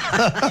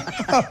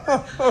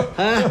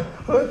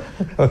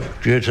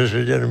 Gréta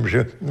sé derm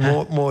se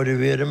mórí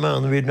bhéar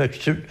man bhí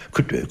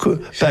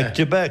back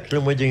to back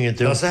le mu dinge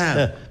tú.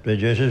 Be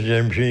dé sé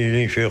derm sin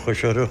lín sé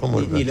chuisiir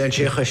chumór. Ní len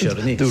sé chuisiir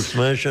ní. Dús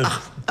me sin.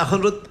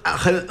 An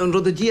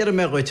rud a díar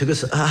meáid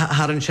agus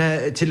an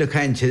sé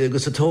tiilechainte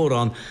agus a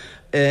tórán.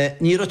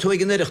 Ní tú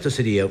ag an iireachta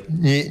sa díomh?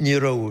 Ní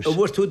rás. A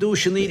bhfuir tú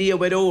dúsin í a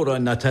bhar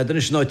órán na taidir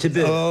is ná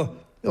tibé.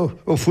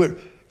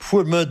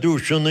 Fuair me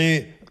dúsin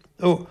í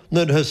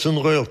nar has an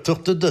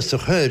réilteachta de a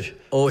chéir.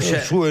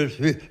 Fuair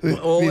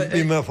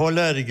bhí me fá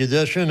leirige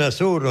de sin as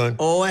óráin.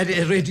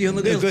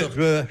 Réíonna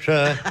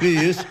se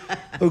bhís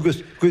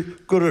agus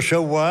gur se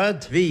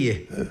bhád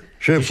Bhí.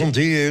 sé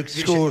fantíí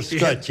scór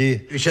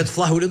scatí. Bhí sé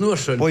flaúil an uair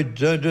Bid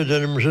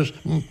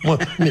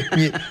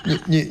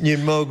ní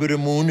má gur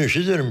múna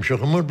sé derm se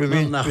mar be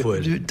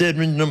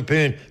dermin an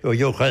pein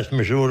jochas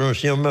me óran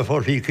sí me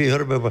fáíí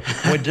harbe.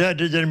 Mu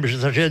derm se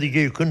sé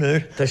gé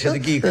kunir. Tá sé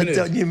gí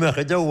ní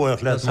mecha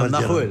dáhhaach le sin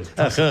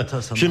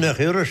nach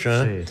chéire se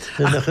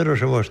nach chéire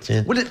se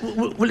bhtíín.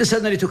 Bhfuil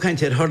senarí tú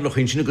caiinte ar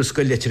thulachín sin agus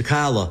scoiletir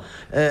cála.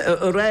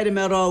 Réir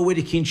me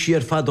ráhfuidir cín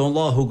siar fad an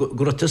láthú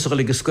gur tusa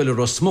le go scoile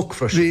ro smog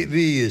fras.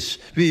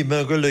 Bhí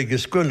me go le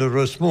scoile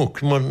ro smog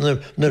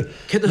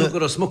Ke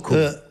gur smog.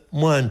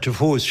 Máin te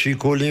fós sí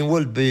cholín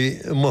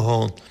bhilbe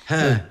moán.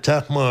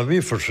 Teach má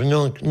bhí for san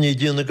ní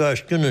díanana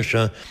gáis gunne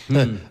se.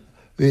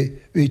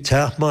 Bhí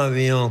teach má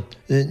bhí an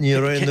ní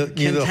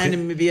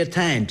bhí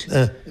taint.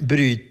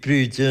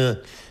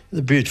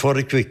 Bríd for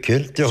a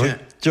cuiicil,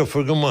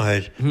 deofar go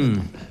maithir.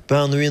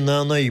 Beanna bhí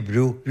ná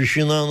ébrú, bhí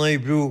sin ná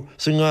ébrú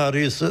sa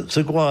ngáirí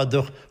sa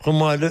gháideach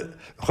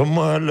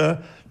chumáile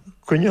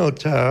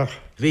chuneteach.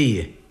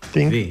 Bhí.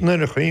 Na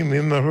a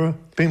chuimí mar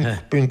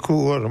bin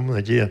cuaarm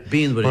na dé.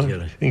 Bíon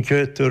Bhín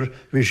cétar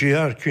bhí sé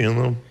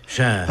arcíanam.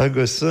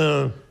 Agus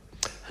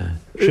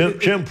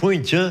sé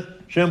pointe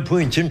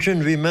sin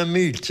bhí me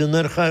mílte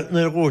nar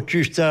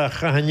ggótíisteach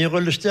chaine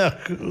goisteach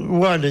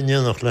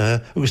bháileach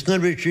lethe, agus nar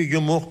bhíh sí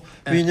go mo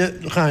híine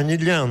chaine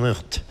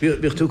leannacht.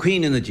 Bhíh tú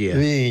chuoine na dé.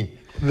 Bhín.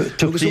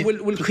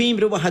 Bhfuil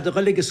chuimre bh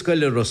a le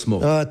scoile rosmó.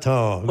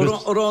 Tá.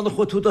 Rána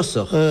chu tú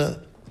dasach.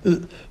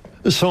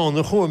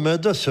 Sána chu me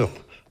dasach.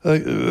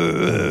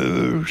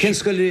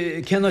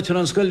 Ceannáte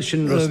an scoil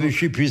sin bhí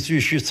sí pí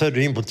sí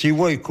tarímpatí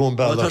bhaicún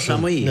be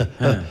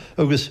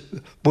agus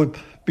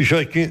bhí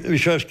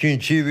sé cinn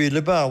tíhí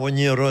le bhhain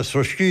ní ras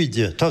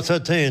roscíide, Tá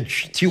taon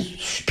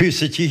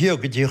písatí hiá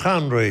go dtí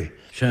chanraí.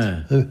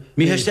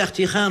 Mí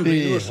heisteachtaí chan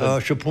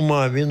se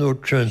pomá híú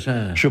sin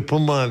se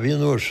pomá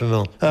híú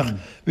san ach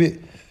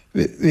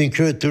hín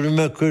creaú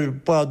me chur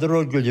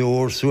badrá go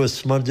leor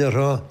suas mar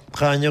derá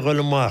chaine go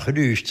le máach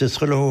ríiste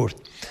go lehort.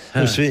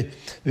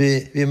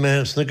 Bhí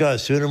mes na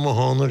gasúr am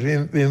hánar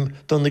bhím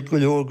donna go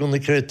leorgan na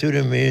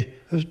creaúra mé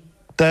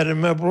dar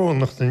me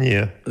brnach na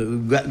ní.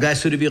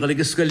 Gasúra bhí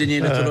le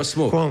scoilíine a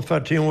smó. Chn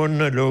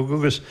fertííhna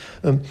logus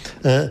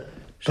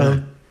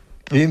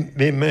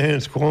bhí mé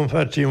hens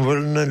chuátíím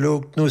bhna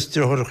log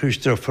nústíthir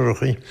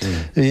chuisteachí.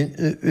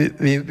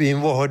 Bhín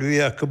bhhaid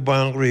bhí a go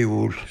ban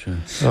réúil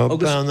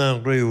ban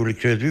an réúla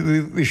chéad.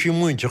 Bhí sí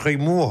muinte chu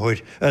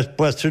móthir as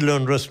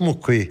Barcelona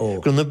rasmúcaí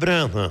go na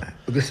brena.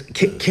 Agus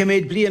ce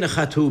méid bliana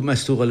chatú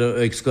meúil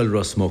ag scoil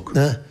rasmó.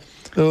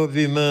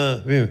 Bhí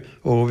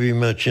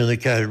me sinna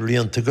ceir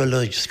blianta go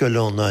le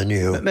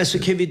scoilánnaíú. Me ce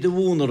bhí do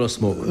bhúna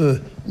rasmó.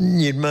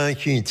 Ní me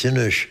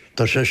cíntinis.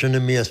 Tá sé sinna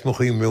mías mo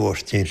chuimre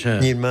bhtíín.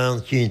 Ní me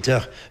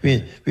cínteach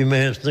hí mé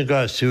hens na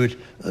gasúid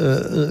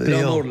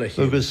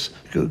agus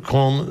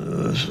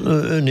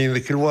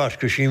níhicilhhair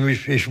go sí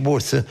is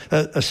bósa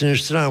a sin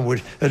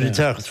stráhfuir a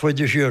teachchas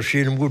foiidir siar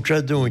sílam go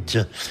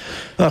treúinte.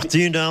 Ach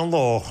tíine an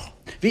lách.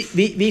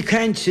 Bhí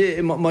caiint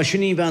má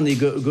sinní bhenaí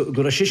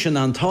gur a sisin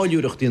an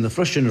táúireachtaí na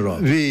freisinrá.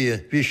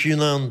 Bhí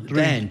sin an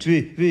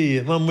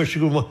hí mu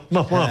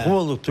go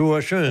chola tú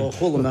a sin.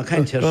 Chola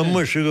caiinte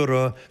mu go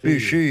rá bhí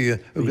si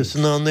agus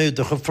ná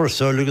néidecha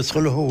forsáil agus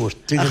chola hóir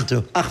tugann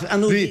tú.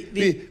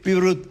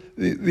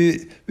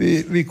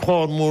 Bhí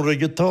chád mór a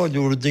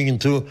táúir digginn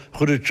tú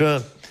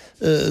chuirte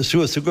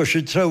suas a go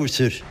sé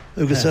trásir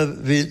agus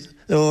bhí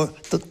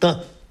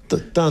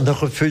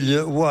dácha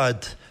fiile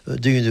bháid.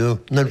 Díú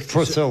na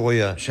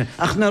forsáha.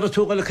 Ach nar a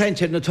túga le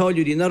caiintear na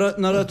táúí nar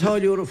a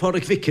táúr fá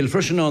vicil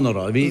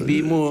freisinánará,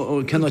 bhí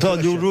mó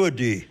táú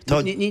rudaí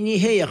ní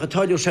héach a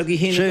táú se í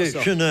héine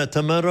sinna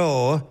tá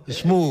marrá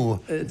smú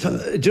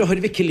drothir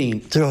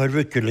vicilín. Drothir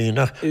vicilín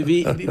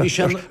bhí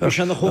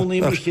se na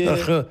chonaí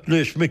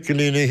leis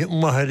micilína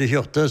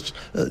maithíochttas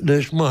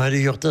leis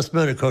maithíochttas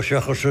Americá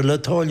seachar se le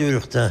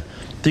táúireachta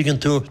digann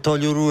tú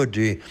táú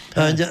rudaí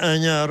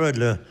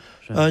aine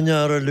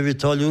Aneara le bhí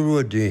táú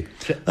rudaí.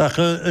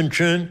 Acha an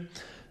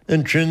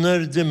sin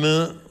ar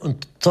duime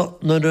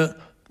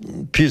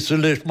písa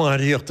leis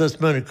maríochttas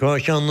America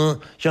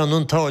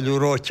cean táú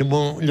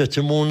ráitimú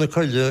letimúna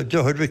chuile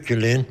dethir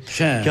Vicilín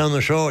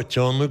ceanna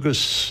seáteán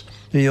agus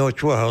í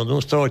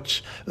áithaú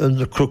stáit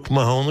na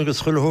crucmáán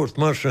agus chuilthirt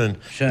mar sin.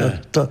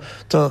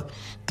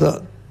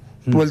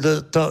 Bhfuil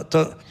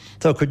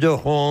tá go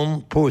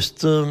deáin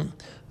post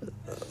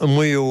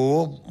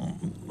muo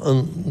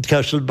an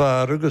ceisiil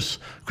bar agus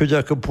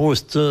chuide go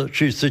post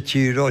sí sa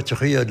tí ráite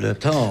chéile.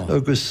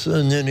 Agus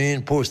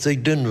naíon post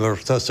ag Denver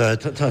tá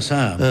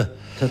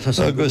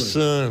agus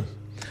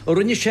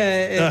rinne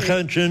sé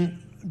sin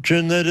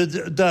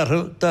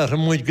dar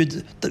muid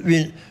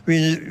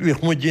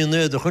bhíh mu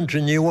díana a chun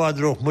sin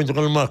níhádroch muid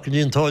goach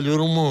dín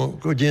táú mó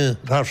go dtí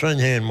farsain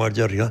héin mar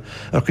dearga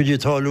a go dtí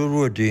táú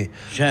rudaí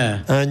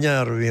a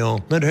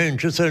nearbhíán. Nar hen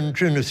se san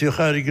sinna sí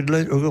chaige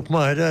le go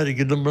mair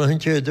aige le mar hin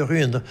chéad a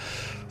chuoine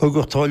a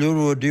go táú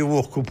rudaí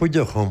bhcha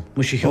puidecham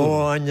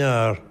ó a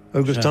near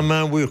agus tá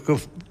me bhuiich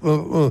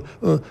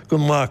go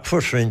máach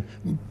forsin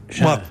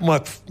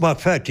má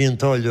fetííon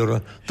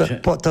táúra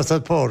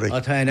tápáric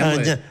a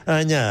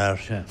near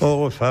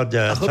ó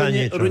fáde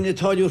runne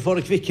táú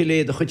fór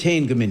Vicilé a chu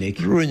té go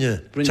minic.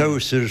 Runne teir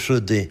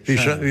sudaí hí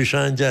se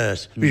an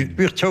deas. Bhí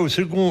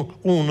teir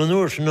gún an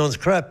uair sin an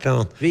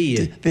scrapán.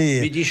 Bhí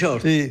seo.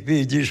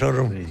 Bhí dí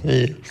sem.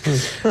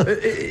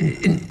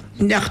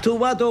 Nechtú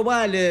bhd ó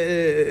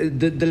bhile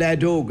de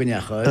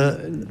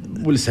ledóganecha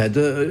bhfuil sé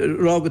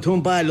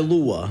rágatún bailile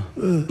lua.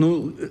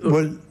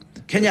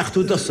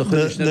 Ceneachtú dosa na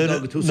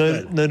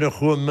a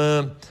chum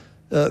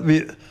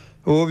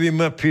bhí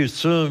me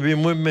písa, bhí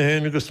mu me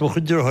héana agus mo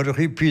chuidirthach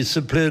í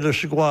písa pléile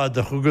se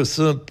gháideach agus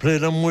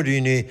pléile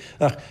muíní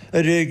ach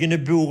a réigen na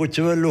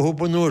buúgaite bhfuil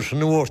lehup an uair san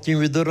bhirtín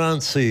viidir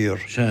an sír.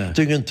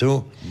 Tugann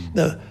tú.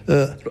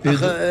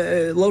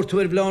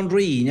 Láirtuir bláán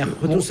rí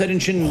chuú sé an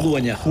sin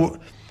luaineach.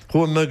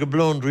 Chua me go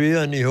blán rí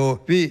aníó.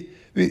 Bhí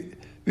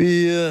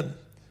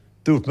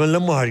dút me le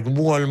mar go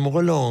bháil mo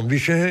go lán, bhí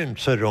sé hen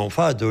sa rán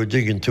fadú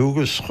digginn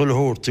túgus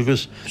chuilthirt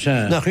agus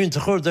nach chunta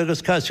chuird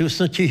agus caiús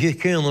na títhe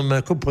céanna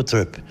me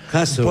cuppatrip.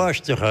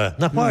 Páistecha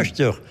nach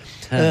páisteach.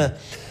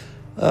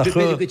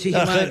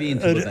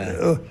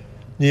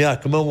 Ní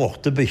go má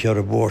bhachta bich ar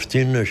a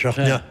bhirtíine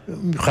seach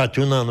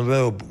chaún anna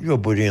bheith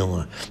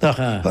buíanana.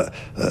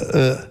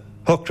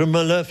 Thugtar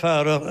me le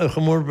fearach a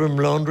chumór bim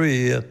lán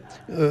rí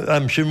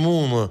am sin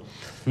múna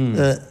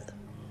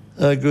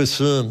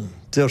agus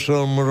Deir se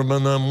mar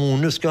man na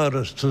múna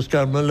scaras tú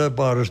scar me le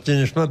baras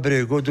dunis me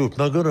bre go dút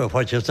me go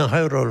fáte an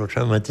herála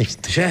tre me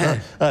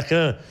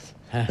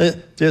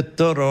dé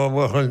dorá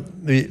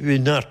hí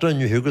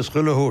nátainniu hugus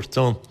chuile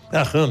thuirtán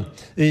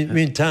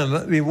hín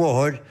táime hí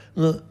bhhaid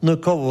na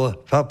coha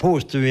fá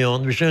pósta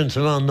bhíán, bhí sé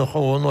sa bhán na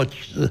cháin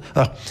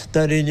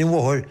dar réí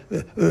bhhaid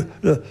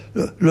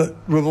le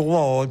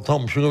bháil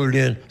tam sin go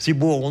léon sí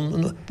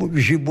bhí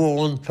sí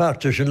bóin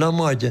fearta sin le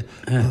maide.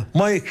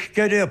 Maic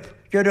get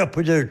up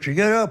there,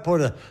 get up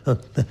on it.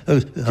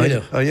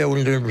 I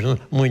yelled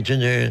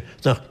muintin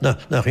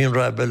nach in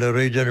rabel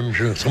réidir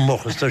some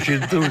mochas tá sí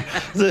dú.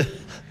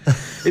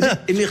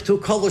 I mich tú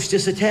choiste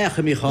sa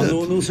techa mí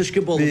nó sa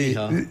scibol. Bhí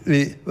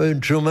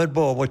trú mar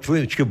bá bhaid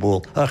fuin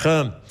scibol. Ach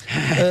a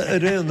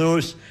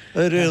réanús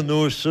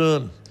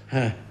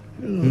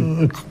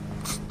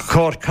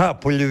cá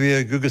capúil bhí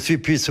agus bhí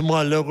pí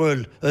má le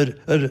ghil ar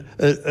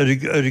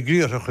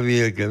gríocha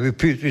bhíige.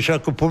 Bhí se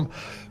go pum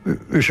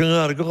Is an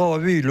ar go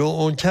bhíú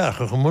ón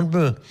techa go mar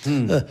bu.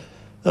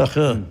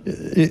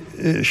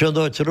 sé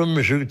dáit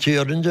rummi se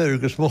tíar an deir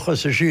agus mocha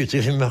sa síí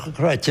hí mecha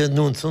chráite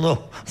nún san nó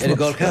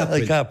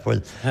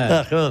capfuil.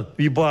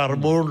 Bhí bar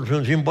mór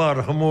san hín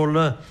barcha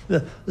mór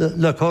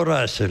le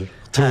chorásil.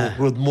 Tú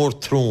rud mór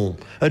trúm.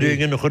 A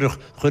régan chur a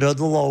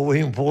lá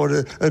hín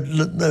fór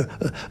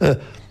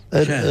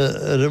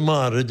ar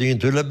mar a dín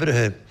tú le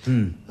brethe.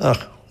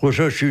 Ach chu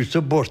sé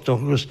siústa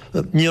bortach agus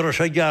ní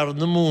sé gear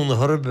na múna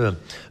Harbbe.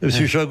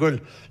 Bhí sé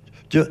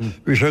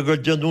go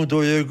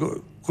deanúdó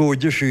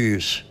góide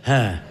síos.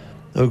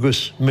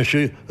 Agus me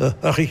sé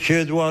ach I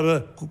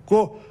chéadhhara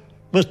go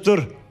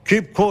Mr.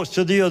 Keep close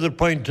to the other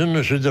point in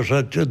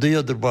the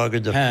other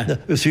bagage.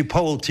 Is he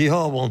Paul T.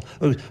 Hawan?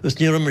 Is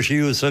near me she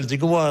used to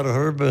go out of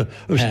her, but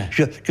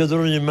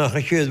gathering in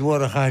Machashed,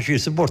 what a hash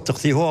is a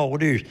bortach the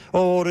Haward is.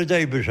 Oh, the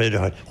day beside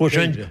her. What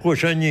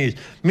I need.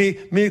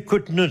 Me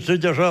couldn't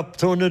sit up,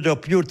 thrown it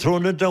up, you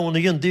thrown it down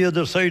again the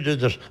other side of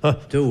this.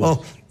 Oh,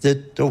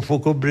 that don't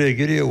fuck break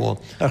it.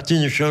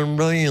 Acting Shan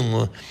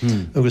Ryan.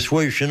 Agus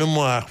swation a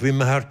mark, we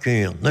my heart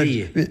can.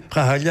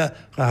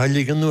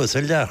 Halligan nuas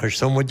a lechas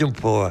somewhat in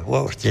poor.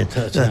 Bhfuil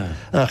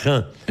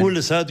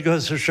sad go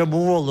se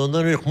bhla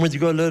na réch muid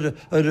go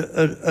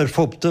ar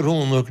foptar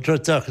húnach tre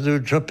teú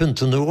tre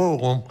pinta na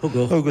bhám,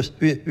 agus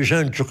bhí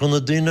seintach na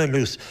daine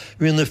agus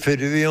hí na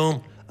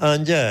ferhíán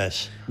an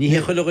deas.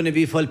 Ní chuilegan na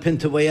bhí fáil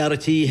pinta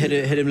bhaartí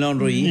herim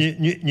lánraí?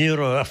 Ní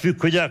a bhí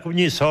chuideach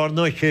níos há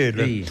ná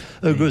chéile.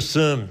 agus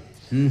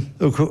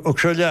og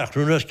så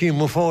leachú na cí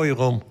mo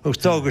fáigom, og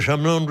tágus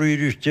am ná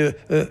ríiste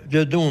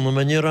de dúna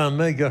me ní ran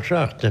me gar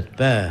seachtain.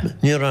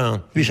 Ní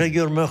ran. Bhí sé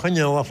gur me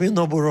chaneá a fhí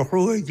nóbú a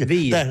chrúige.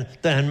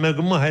 Dahan me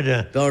go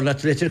maithide. Dar le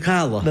litir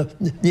cála.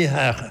 Ní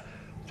hecha.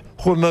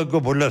 Chu me go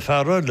le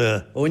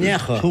ferile. Ó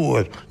necha.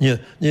 Chúir.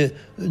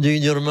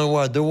 Díar me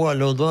bhád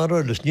bháil ó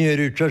dáras,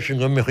 níirí tesin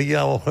go mi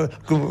jaácha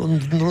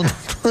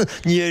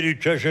níirí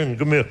tesin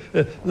go mi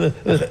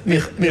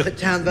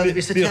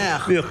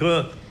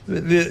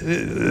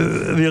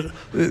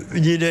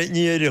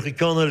níirí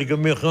canal go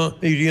micha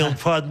í ríon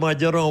fad mai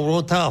de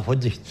rán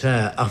táfadí.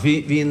 Ach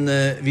hín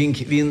ní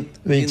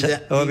me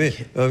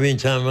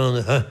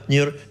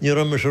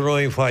se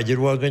ráin fáidir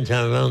bhá an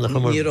teanna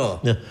Nírá.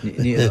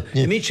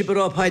 Mí si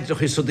berá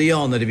peidirach is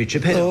sodaíána a bhí se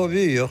pe.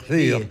 Bhí.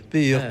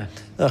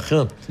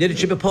 Níidir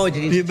si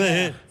bepáidir.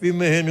 Bhí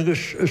mé hen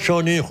agus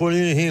seáí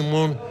cholín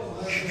hímón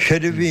sé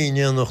a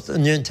bhíine nach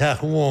an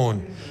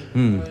teachháin.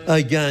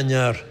 A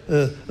gceannar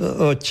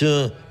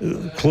áte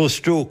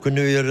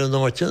chlóstrócanú ar an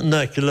áte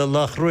neice le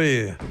lech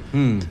ré.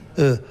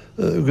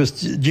 Agus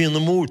díana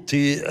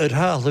mútaí ar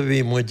hála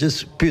bhí mu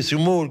pí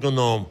mór gan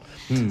nám.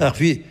 Ach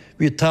bhí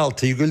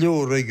taltaí go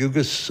leor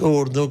agus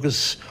orna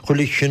agus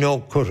cholí sin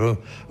ácurtha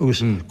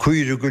agus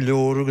cuiire go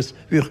leor agus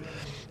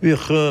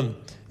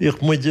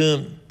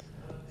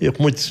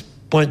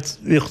na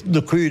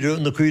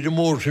cuiire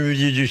mór sin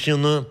bhíidir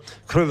sinna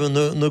cruhann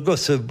na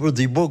gosa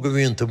budí bog a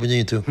bhíonnta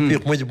buníú.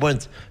 Bhíh muid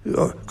baint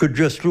go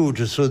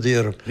dreslúte so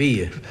déar.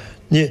 Bhí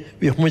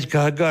muid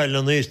go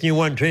gaiile na éis ní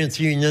bhain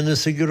treíine na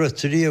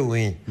sigurtaí a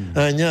bhhain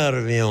a near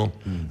a bhíán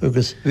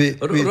agus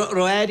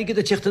Roéige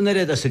a teachta na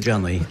réad a sa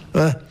Johnnaí.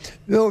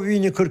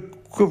 Bhíine chur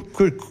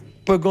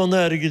gan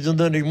airige an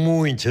danig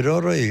múintir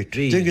á réit.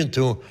 Digin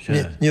tú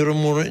níor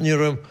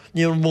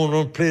mór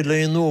an plé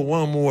le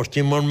nóhá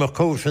mórtí mar me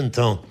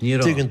cófintá.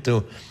 Digin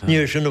tú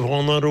níor sin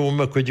bhána ró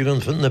me chuidir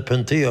an na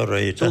pentí á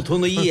réit.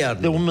 Túna íar.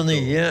 Dúmana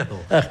í.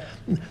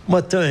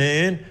 Má tá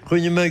héin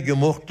chuine me go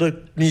mochtta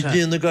ní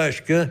díana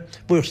gaiisce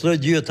buchs le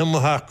díot am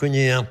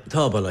hacuní.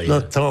 Tábala Na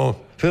tá.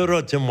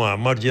 Ferráte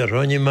mar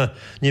dearrá ní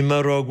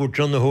marrágút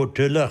an na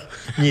hóteach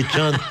ní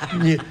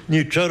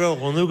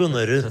teráganú gan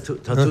air.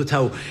 Tá tú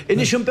tá.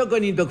 Ina sin be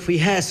ganí beg faoi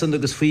hesan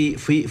agus faoi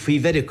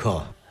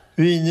Vericá.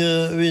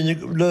 Bhíine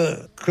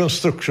le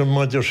construction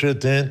maidir sé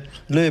déin,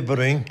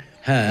 laboring.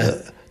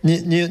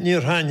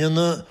 Níor haine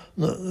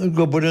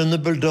go bur na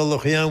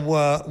bildalach an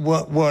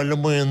bháile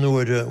mu an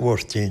nuair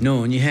bhirtíín.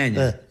 No, ní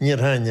haine. Níor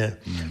haine.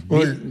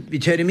 Bhí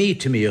teir mí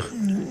míoch.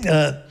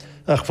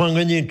 Ach fan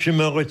ganín si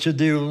me go te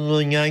díú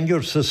na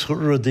ngeangur sa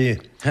rudí.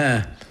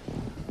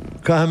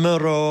 Ca me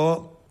rá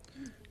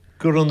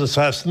gur an na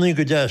sasnaí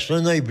go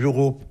deisle na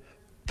ibrúgúp.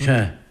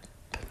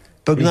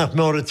 Bag nach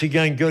mar a tí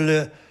gan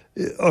goile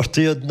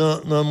ortaíad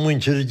na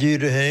muintir a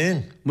dír a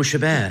héin. Mu se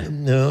be?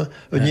 No,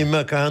 ní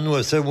me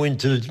canú sa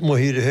muintir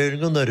mohír a héir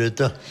gan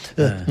arita.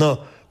 No,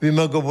 bhí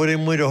me go bhir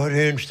muir a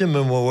héin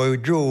stimme má bhah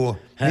Jo.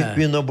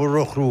 Bhí na bu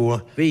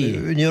rochrúa.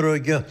 Ní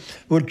roiige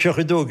bhfuil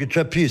teachadóga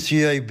tre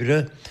píí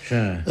ébre.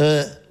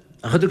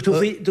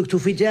 Dú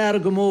fao dear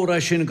go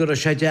mór sin gur a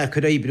sé deach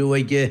ébrú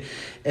ag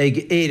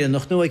éan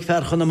nach nó ag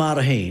ferchan na mar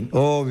a héin.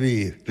 Ó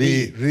bhí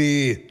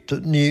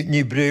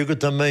ní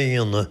brégad a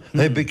méíanana.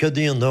 Hebe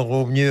cadíonna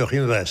go níoch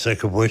in bheits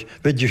go bhid,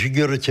 beidir sé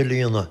gur a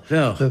tilíanana.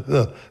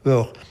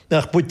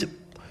 Ach bud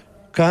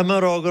Ca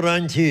mar águr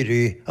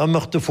antíí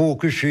amachta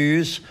fóca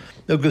síos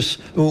agus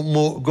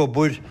go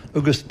bud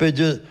agus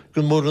beidir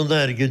go mór an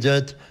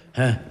airgedead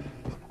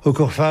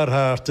go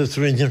fearthart a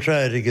trín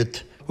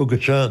treirigid.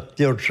 Agus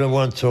deir se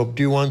bhaintop,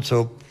 dí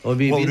bhaintop.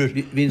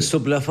 Bhín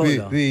sub le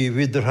fáil. Bhí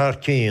idir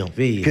th céan.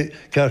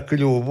 Cear go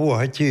leobh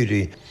ha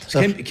tíí.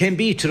 Cén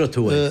bítar a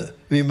tú?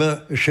 Bhí me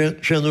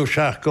seanú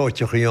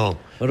seaachgáiteach íán.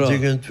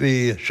 Digant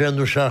bhí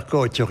seanú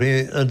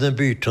seaachgáiteach an na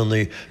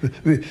bítannaí.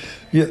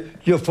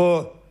 Jo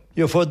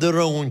fá de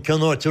rán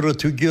can áitir a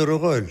tú gur a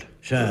gáil.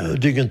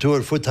 Digant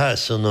túir fut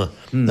hesanna.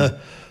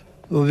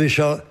 Bhí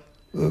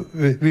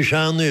se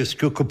anús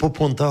go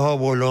pupunta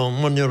hábháil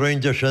man ní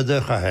roiinde sé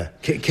de chathe.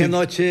 Cén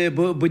áte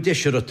bu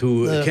deisiir a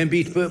tú, cén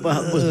bít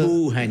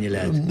bú haine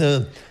le?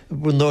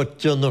 Bu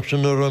náte nach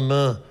sin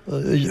me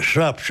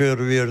shrapséir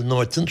bhíar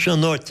náitin se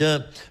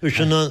náte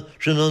sin an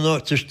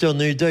náte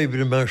steanna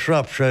débre me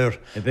shrapséir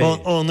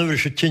anna bhir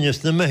se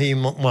tinnes na méhíí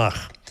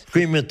mach.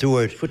 Cuime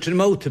túir. Futar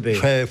máta bé?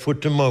 Fé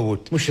futar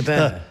máút. Mu se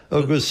be?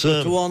 Agus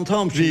túán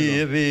tám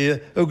bhí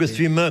agus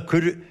bhí me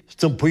chur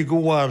puig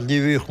go bhharlí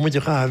bhíh mu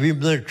a bhí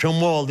na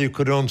temáí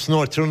chu am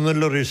snáitirna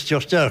leris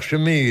teteach sem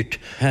míid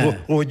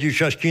ó dú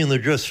se cína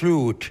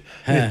dreslút.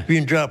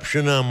 Bhín drap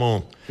sin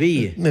amán.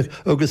 Bhí?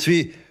 Agus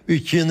bhí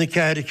cíanna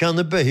ceir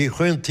cena behí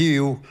chuin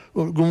tíú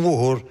go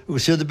mhór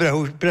agus sé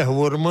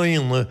brethhhar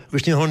maina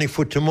gus ní tháinig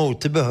futa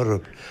máta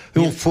behar.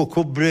 Ún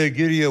focu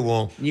bregur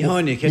íomháin. Ní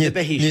tháinig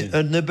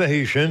na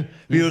behí sin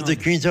bhíor de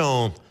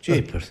cínteán.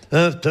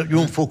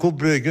 Dún focu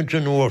bregan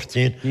sin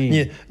nóirtíín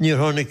ní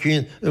tháinig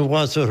cín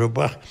bhhaartha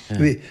bach.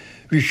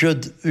 vi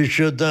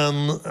should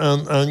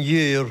an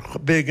year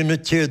begin a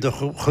ted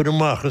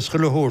churmachas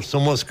chulhor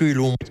som was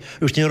skulum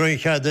us ni roi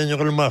had en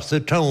gol master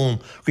town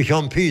we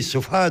can piece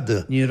of had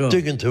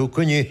digging to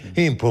kunni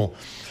himpo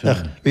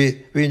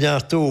vi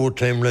daar to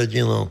time le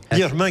you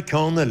dir ma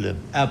kanel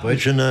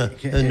abujna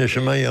en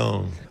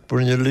shmayan pour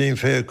une ligne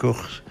fait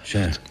course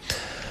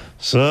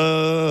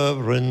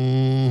Savren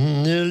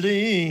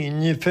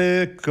ligne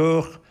fait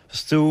course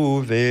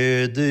stu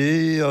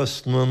vedi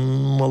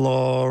asnan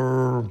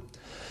malar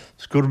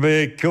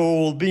Skurbe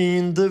kjol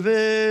bin de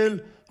vel,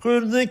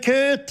 Gurne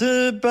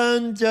kete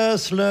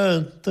bandjas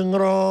lenten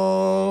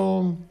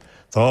ram.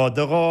 Ta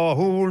de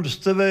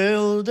rahulste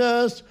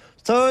veldes,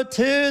 Ta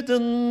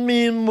teden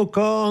min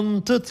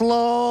mokantet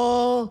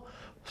la.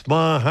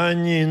 Sma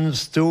hanin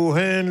stu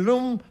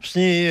henlum,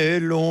 Snie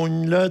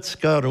lon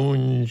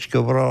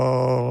letskarunske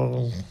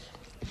bra.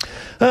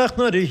 Ach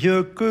na de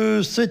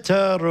jökusse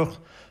terrach,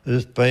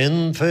 Ist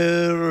ben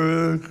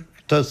ferg,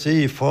 Tas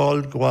I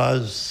folk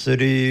was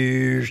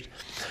rist.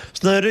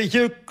 Snarre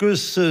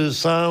jökus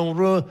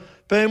saura,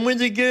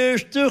 Bemwyd I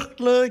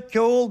gestuchle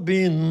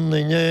kjolbin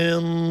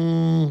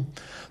igen.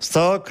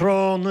 Sta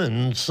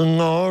kranen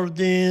syng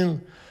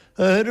ardin,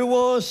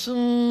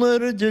 Wasen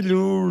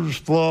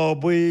delurs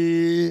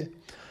flabui.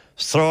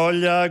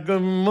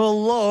 Straljagum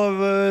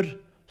laver,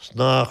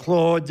 Snach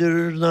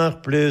lodger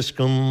nach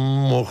bleskum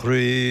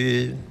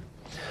mochri.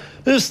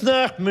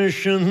 Snach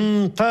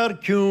mission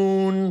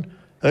parkun,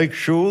 Eg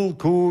sjul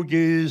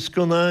kogis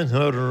gon ein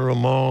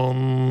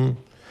hörman.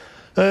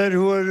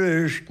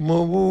 Huerisk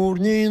mo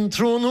vornin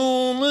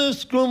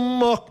tronones gon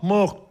mak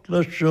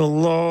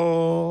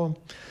lashala.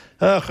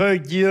 Ach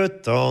eg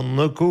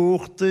an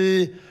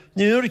kochte,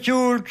 Nir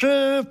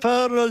kjolche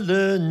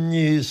paralen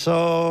I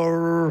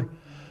sar.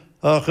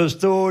 Ach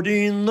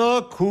stodin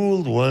a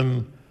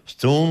kulwem,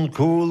 Ston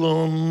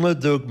kulon med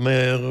dug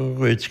mer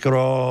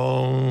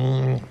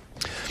vitskran.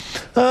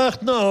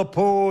 Ach na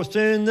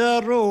posten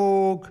a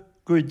rog,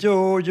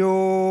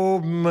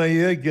 Gudjojo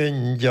mei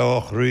gen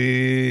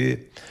jachri.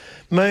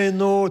 Mei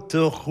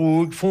note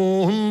chug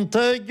fun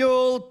te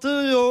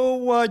gjolte o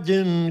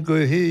wadjen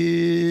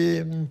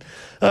gohi.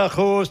 Ach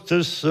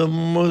ostes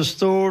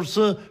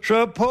mustorse,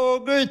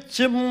 Shapoget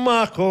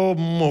mako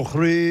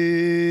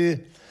mochri.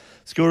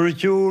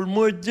 Skurjul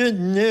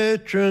mudjen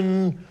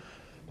netren,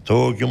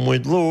 Togem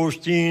with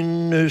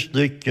lostin,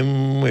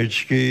 Slickem with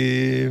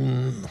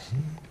skim.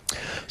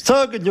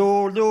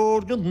 Sagajol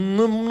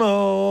organ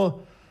na.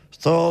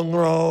 Stang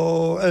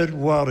ra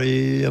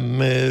wari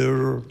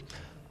mer.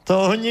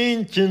 Ta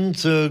nintjen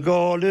se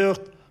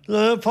galicht,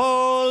 Le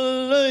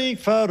fall eik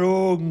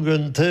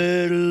farungen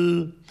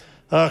til.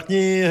 Ach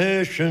ni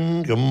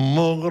heschen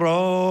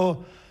gemogra.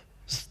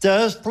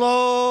 Stest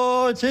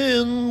plat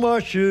in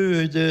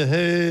wasjude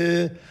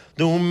he.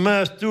 Du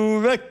mest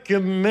du vekke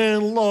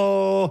men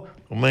la.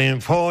 Mein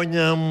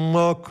fanyam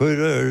a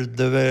kurur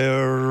de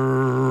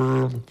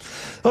ver.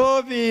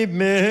 Og vi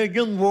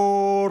megen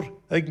vår,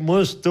 Eg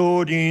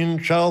mustodin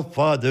shall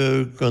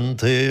fadugan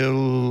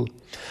til.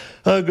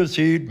 Agus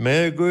hid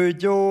meg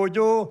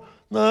jojo,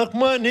 Nach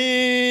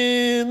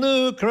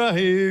manine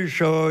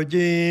krahish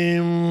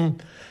odim.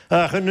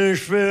 Ach nu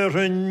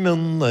sveren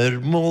men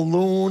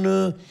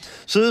molone,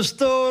 Se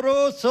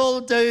storo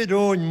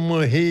solderon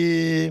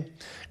mohi.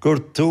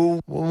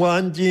 Kortu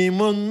wandi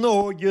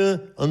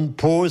monoge, An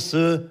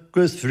pose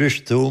gus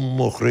fristu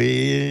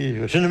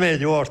mochri. Sinne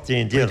med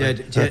jortin,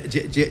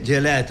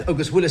 lad,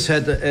 agus Willis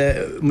had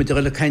mit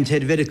der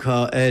Kainted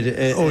Verica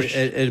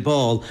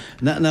ball.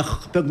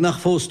 Nach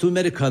fóst du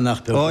America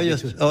nach bug. Oh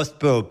yes,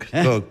 Ostbug,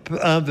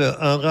 ave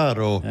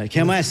raro.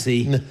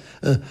 Kemasi.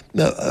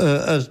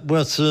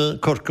 Was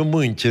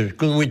korkamunter,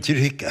 kunmunter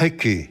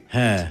hikki.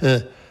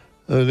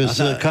 Agus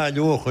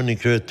cailiochen I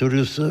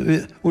creaturus.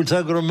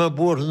 Ultagro ma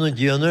borna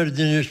dianar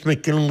dinis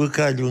mekkelum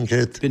cailion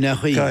cret.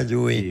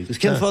 Cailioi. Gus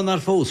ken fan ar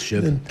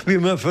fósship. Vi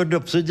ma fyrd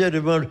upp så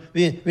där var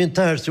vi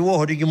tar så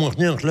har det gemacht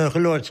närkla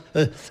gelot.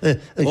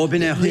 O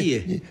bin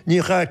hier. Ni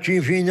gaat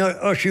zien fin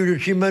asjul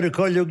si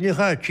merkalog ni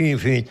gaat zien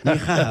fin.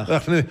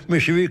 Ach me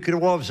vi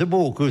krov se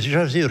boku, så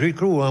jag ser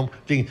kroam.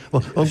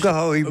 Om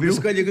gahau I blu.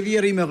 Skal jag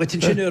vi med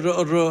attention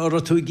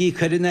rotugi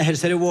karina her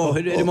ser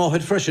var det må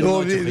het fresh.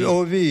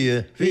 O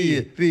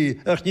vi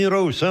Ach ni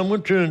rosa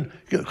mutun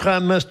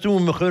gaan mest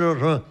doen me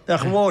geror.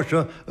 Ach was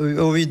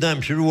o vi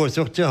damsje roos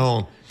och te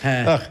han.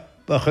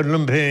 Ach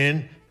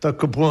lumpeen dat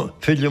kapot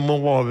film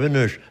mo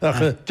venus.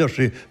 Ach just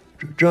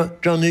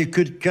Johnny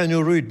can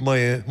you read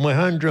my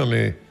hand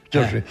Johnny?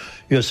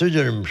 Jag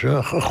säger dem så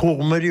jag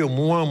Mario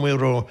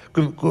Muamero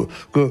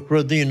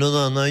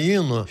Radina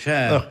Nayina.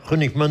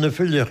 Khnik man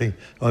fylleri.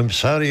 I'm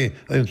sorry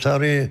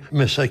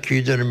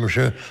mesaki dem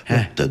så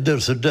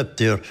there's a depth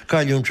there.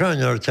 Kaljun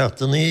Chanya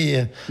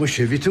chattani. Mush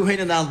vi tu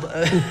hinen al.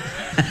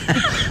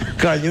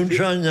 Kaljun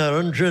Chanya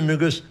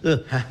ungenugus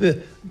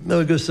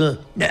Agus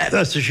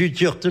as si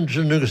tjochten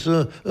nugus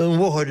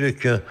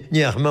woharike.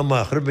 Niach ma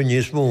machre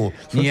benismo.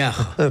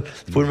 Niach.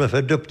 Voor me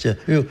verdupte.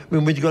 We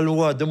moet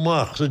galoa de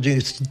mach so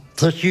ding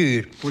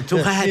tasjur. Tu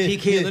ha happy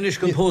keen is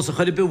kon pose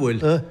khade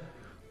bewul.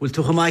 Bhfuil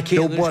tucha mai cé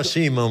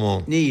síma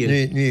má. Ní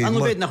an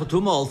bhéad nach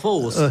tú máil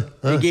fós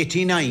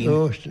gétí 9.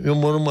 Jo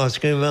mar más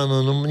cé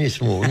bhena nó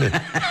níos mó.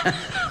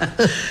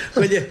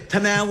 Bhfuil tá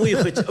mé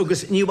bhuichuid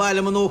agus ní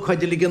bhile an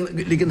óchaide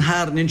ligin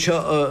hánin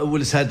seo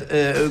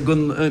bhfuil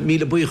gun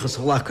míle buchas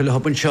lecha le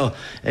haban seo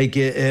ag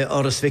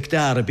áras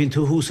Vicdára, bín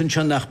tú húsan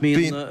seo nach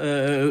míon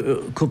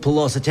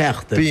cúpla a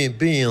teachta.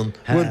 Bíon.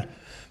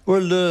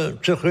 Bhfuil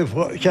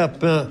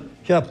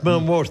ceap me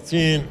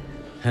mórtíín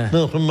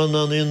nach man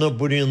an ína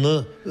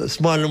buína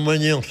smáile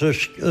maíon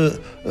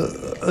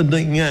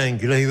ngeang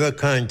le bheith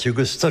caiinte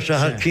agus tá se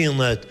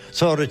cíanaid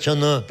sára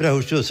tena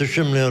brethú sa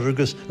simléir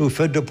agus ú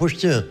fed a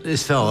puiste.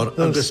 Is fearr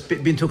agus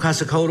bín tú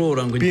casa chorór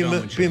an go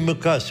Bí me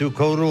casú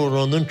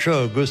chorór an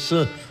seo agus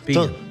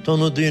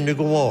tána daine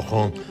go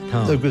bháchan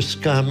agus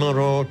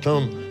caimarrá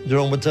tá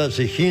dromatá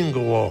sa chin go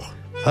bhách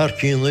thar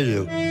cían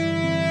idirú.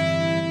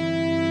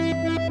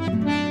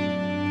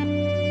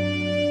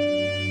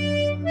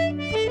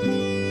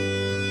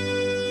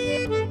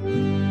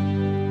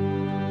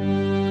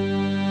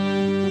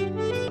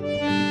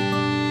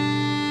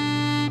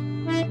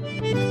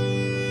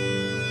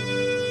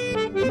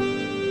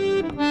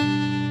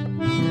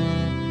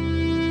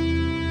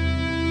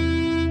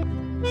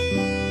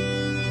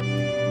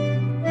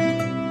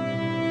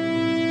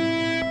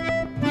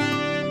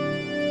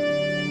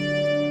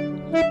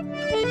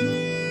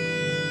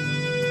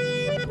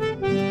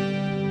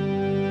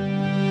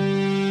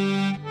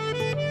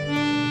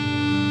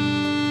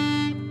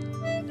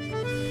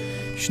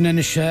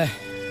 Snenne sé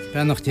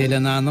benach déile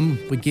anam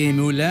bu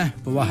géimúle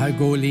bu bhatha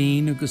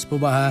ggólín agus bu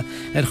bhatha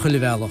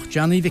chuilehheach.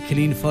 Johnny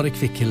Vickelín forrig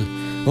ficil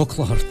ó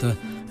chláharta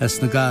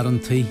as na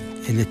garantaí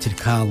le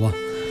tircála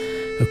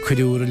a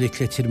chuúra le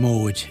tir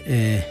móid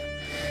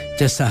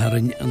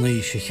desaharan an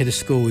éise cheir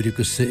scóir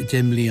agus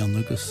déimlíon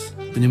agus.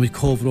 Buna mid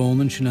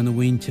cóhránan sin an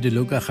bhaintir i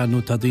lug a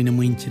chanú tá dtíine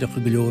muintir a chu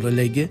go leora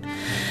leige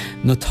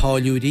na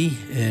táiliúí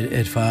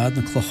fad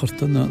na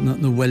chlocharta na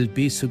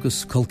bhfuilbís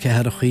agus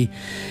colcearachaí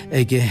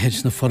ag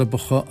heis na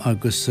forbacha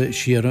agus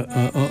siar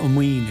a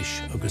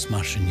muoinis agus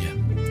mar sinne.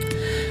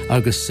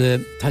 Agus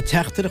tá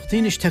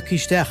teachtarachtaínis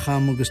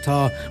takeíisteacham agus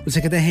tá gus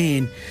a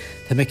héin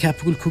tá mé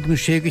ceapúil cúgna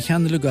sé go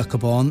cheanna le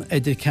gacabáin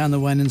idir ceanna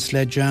bhhainn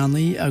le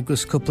Johnny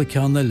agus cúpla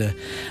ceanna le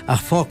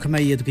ach fáca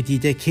mé iad go dtí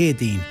de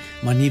cédaín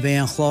mar ní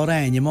bheith an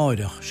chláráin i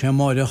máireach sé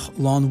máireach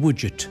lán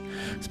widget.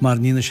 Mar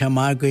nína sé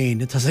má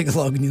gaine tá go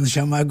lá nína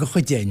sé má go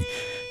chuidéin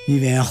ní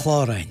bheith an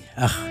chláráin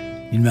ach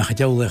ní mecha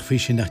deolach fao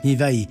sin nach ní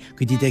bheith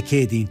go dtí de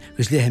cédaín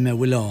gus lethe mé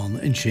bhfuilán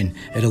in sin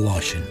ar a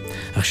lásin.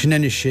 Ach sin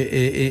inis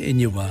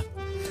inniuha.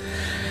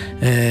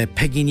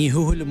 Peggy ní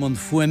thuúil am an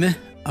fuime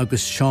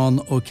agus Seán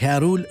ó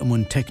Cearúil am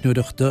an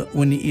technúireachta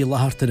uine í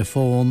leharta a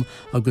fáin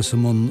agus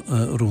am an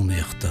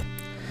rúnaíochta.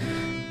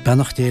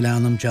 Benach déile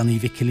anam Johnny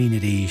Vickelín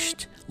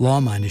ríist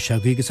lámainine se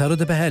agus ar a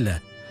beheile.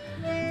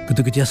 Go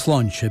go dtí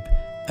sláinseib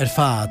ar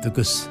fad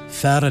agus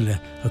fearrile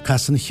a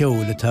casan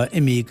cheola tá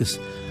imígus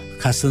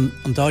casan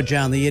an dá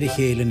Johnny ar a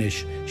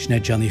chéalanis sna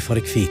Johnny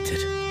forrig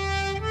fítar.